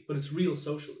biologically, but it's real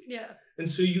socially. Yeah. And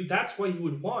so that's why you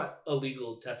would want a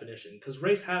legal definition, because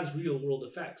race has real world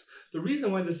effects. The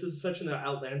reason why this is such an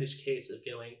outlandish case of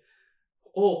going,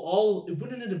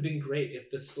 wouldn't it have been great if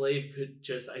the slave could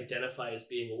just identify as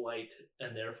being white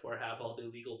and therefore have all the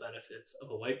legal benefits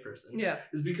of a white person? Yeah.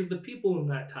 Is because the people in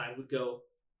that time would go,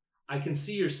 I can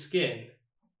see your skin,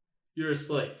 you're a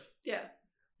slave. Yeah.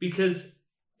 Because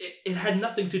it had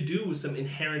nothing to do with some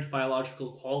inherent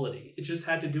biological quality. It just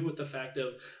had to do with the fact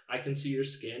of, I can see your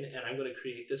skin and I'm going to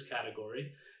create this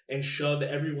category and shove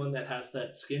everyone that has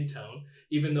that skin tone,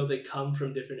 even though they come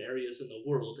from different areas in the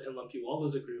world, and lump you all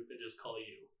as a group and just call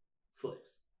you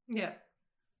slaves. Yeah.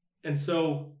 And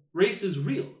so race is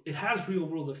real. It has real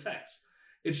world effects.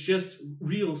 It's just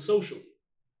real socially.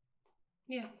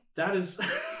 Yeah. That is...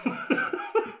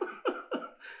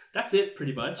 That's it,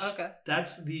 pretty much. Okay.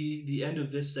 That's the end of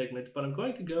this segment, but I'm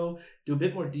going to go do a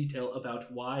bit more detail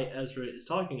about why Ezra is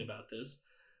talking about this,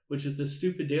 which is this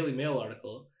stupid Daily Mail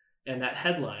article, and that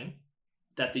headline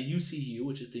that the UCU,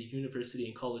 which is the University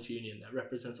and College Union that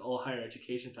represents all higher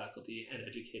education faculty and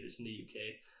educators in the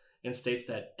UK, and states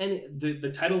that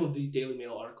the title of the Daily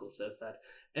Mail article says that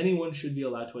anyone should be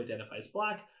allowed to identify as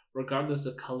black, regardless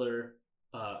of color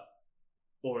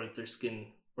or their skin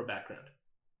or background.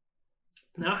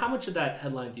 Now, how much of that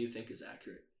headline do you think is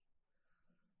accurate?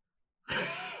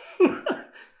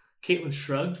 Caitlin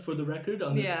shrugged for the record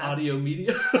on this audio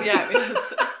media. Yeah,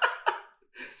 yes.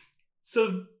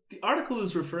 So the article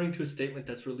is referring to a statement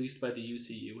that's released by the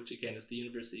UCU, which again is the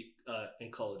University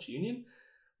and College Union,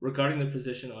 regarding the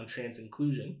position on trans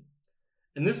inclusion.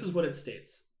 And this is what it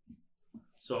states.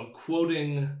 So I'm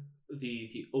quoting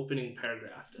the opening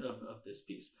paragraph of this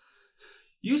piece.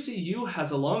 UCU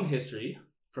has a long history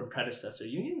from predecessor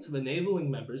unions of enabling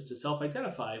members to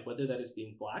self-identify, whether that is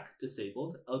being black,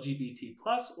 disabled, LGBT+,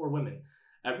 or women.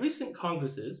 At recent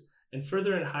congresses and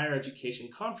further in higher education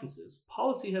conferences,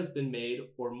 policy has been made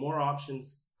on more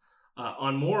options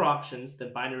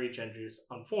than binary genders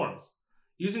on forms,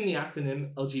 using the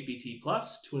acronym LGBT+,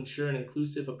 to ensure an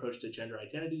inclusive approach to gender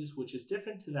identities, which is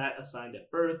different to that assigned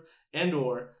at birth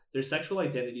and/or their sexual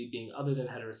identity being other than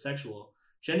heterosexual.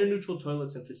 Gender-neutral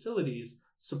toilets and facilities,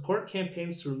 support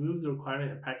campaigns to remove the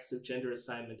requirement and practice of gender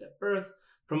assignment at birth,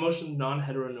 promotion of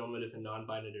non-heteronormative and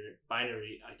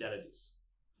non-binary identities.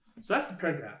 So that's the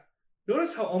paragraph.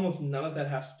 Notice how almost none of that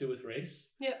has to do with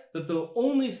race? Yeah. That the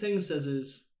only thing it says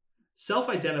is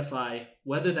self-identify,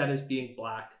 whether that is being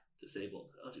black,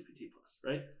 disabled, LGBT+,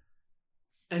 right?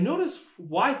 And notice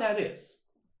why that is.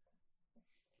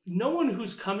 No one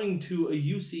who's coming to a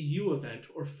UCU event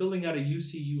or filling out a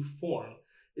UCU form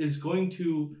is going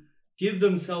to give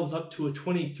themselves up to a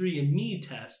 23andMe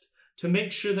test to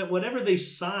make sure that whatever they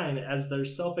sign as their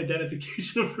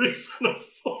self-identification of race on a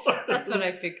form. That's what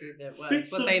I figured it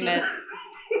was. What they meant.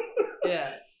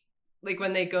 Yeah. Like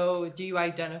when they go, do you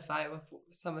identify with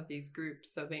some of these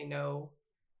groups so they know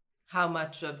how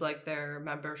much of like their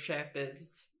membership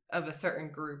is of a certain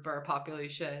group or a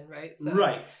population, right? So,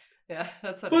 right. Yeah,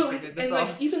 that's what I figured this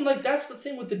was. Even like that's the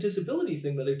thing with the disability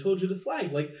thing that I told you to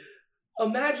flag. Like,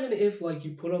 imagine if like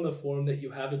you put on the form that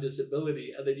you have a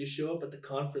disability and then you show up at the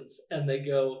conference and they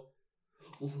go,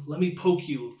 well, let me poke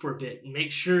you for a bit and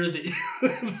make sure that,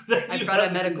 that I brought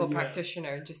a medical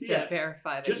practitioner just to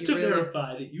verify that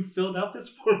verify that you filled out this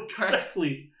form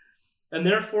correctly. And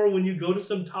therefore, when you go to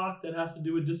some talk that has to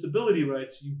do with disability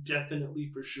rights, you definitely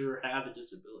for sure have a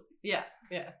disability. Yeah,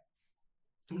 yeah.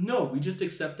 No, we just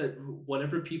accept that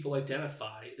whatever people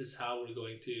identify is how we're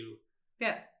going to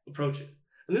approach it.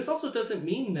 And this also doesn't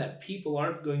mean that people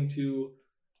aren't going to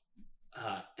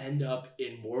end up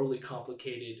in morally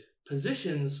complicated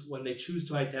positions when they choose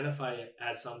to identify it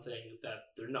as something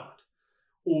that they're not.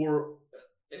 Or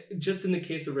just in the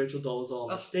case of Rachel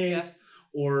Dolezal and Stays,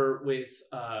 or with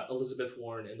Elizabeth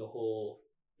Warren and the whole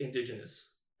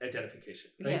Indigenous identification.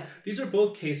 Right? Yeah. These are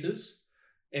both cases,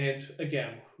 and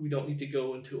again, we don't need to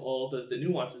go into all the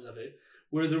nuances of it,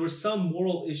 where there was some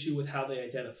moral issue with how they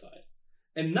identified.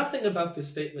 And nothing about this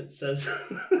statement says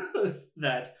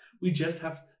that we just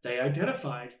have, they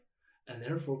identified, and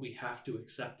therefore we have to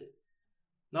accept it.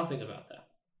 Nothing about that.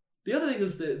 The other thing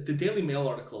is the Daily Mail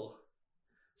article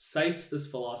cites this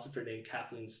philosopher named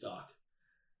Kathleen Stock.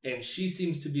 And she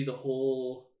seems to be the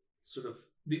whole sort of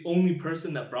the only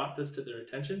person that brought this to their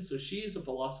attention. So she is a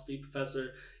philosophy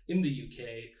professor in the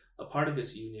UK, a part of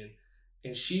this union.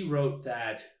 And she wrote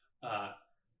that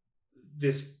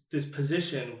this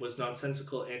position was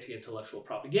nonsensical anti-intellectual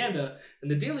propaganda.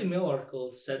 And the Daily Mail article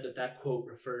said that quote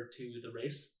referred to the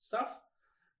race stuff.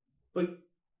 But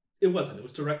it wasn't. It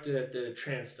was directed at the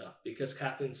trans stuff because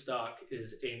Kathleen Stock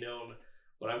is a known,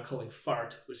 what I'm calling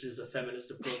fart, which is a feminist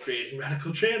appropriating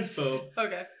radical transphobe.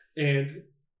 Okay. And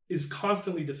is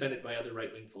constantly defended by other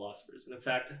right-wing philosophers. And in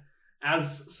fact,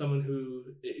 as someone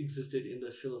who existed in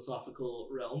the philosophical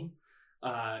realm,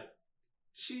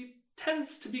 she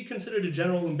tends to be considered a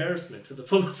general embarrassment to the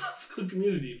philosophical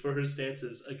community for her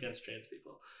stances against trans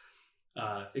people,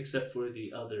 except for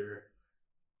the other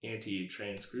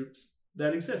anti-trans groups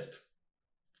that exist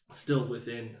still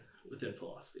within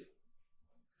philosophy.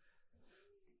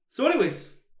 So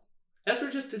anyways,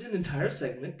 Ezra just did an entire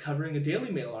segment covering a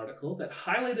Daily Mail article that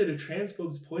highlighted a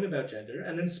transphobe's point about gender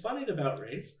and then spun it about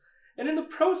race. And in the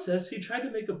process, he tried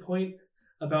to make a point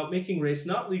about making race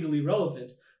not legally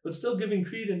relevant, but still giving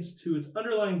credence to its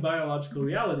underlying biological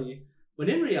reality, when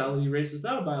in reality, race is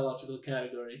not a biological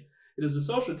category. It is a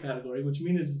social category, which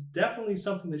means it's definitely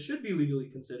something that should be legally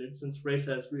considered since race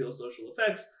has real social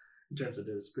effects in terms of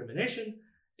discrimination.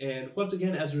 And once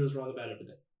again, Ezra is wrong about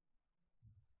everything.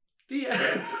 The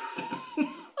end.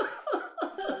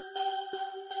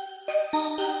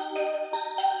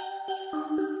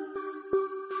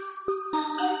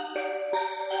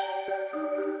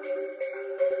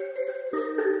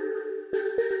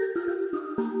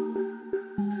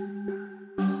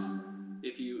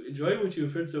 If you enjoy what you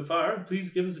have heard so far, please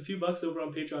give us a few bucks over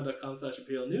on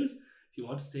patreon.com/Imperial News. If you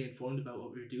want to stay informed about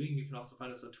what we're doing, you can also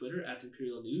find us on Twitter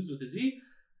 @Imperial News with a Z.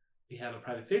 We have a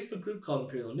private Facebook group called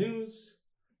Imperial News.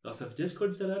 We also have a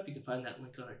Discord set up. You can find that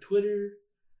link on our Twitter.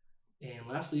 And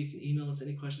lastly, you can email us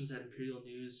any questions at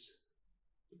imperialnews.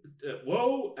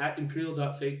 At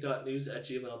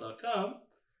imperial.fake.news@gmail.com.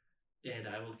 And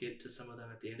I will get to some of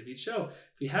them at the end of each show,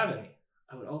 if we have any.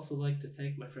 I would also like to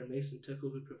thank my friend Mason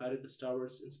Tickle, who provided the Star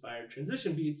Wars-inspired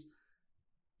transition beats.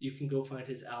 You can go find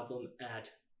his album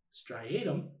at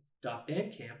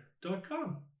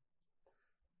striatum.bandcamp.com.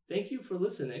 Thank you for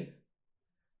listening.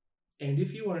 And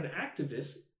if you are an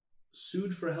activist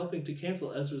sued for helping to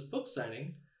cancel Ezra's book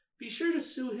signing, be sure to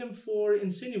sue him for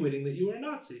insinuating that you are a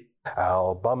Nazi.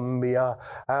 Albumbia,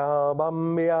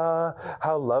 Albumbia,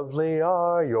 how lovely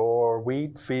are your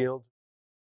wheat fields.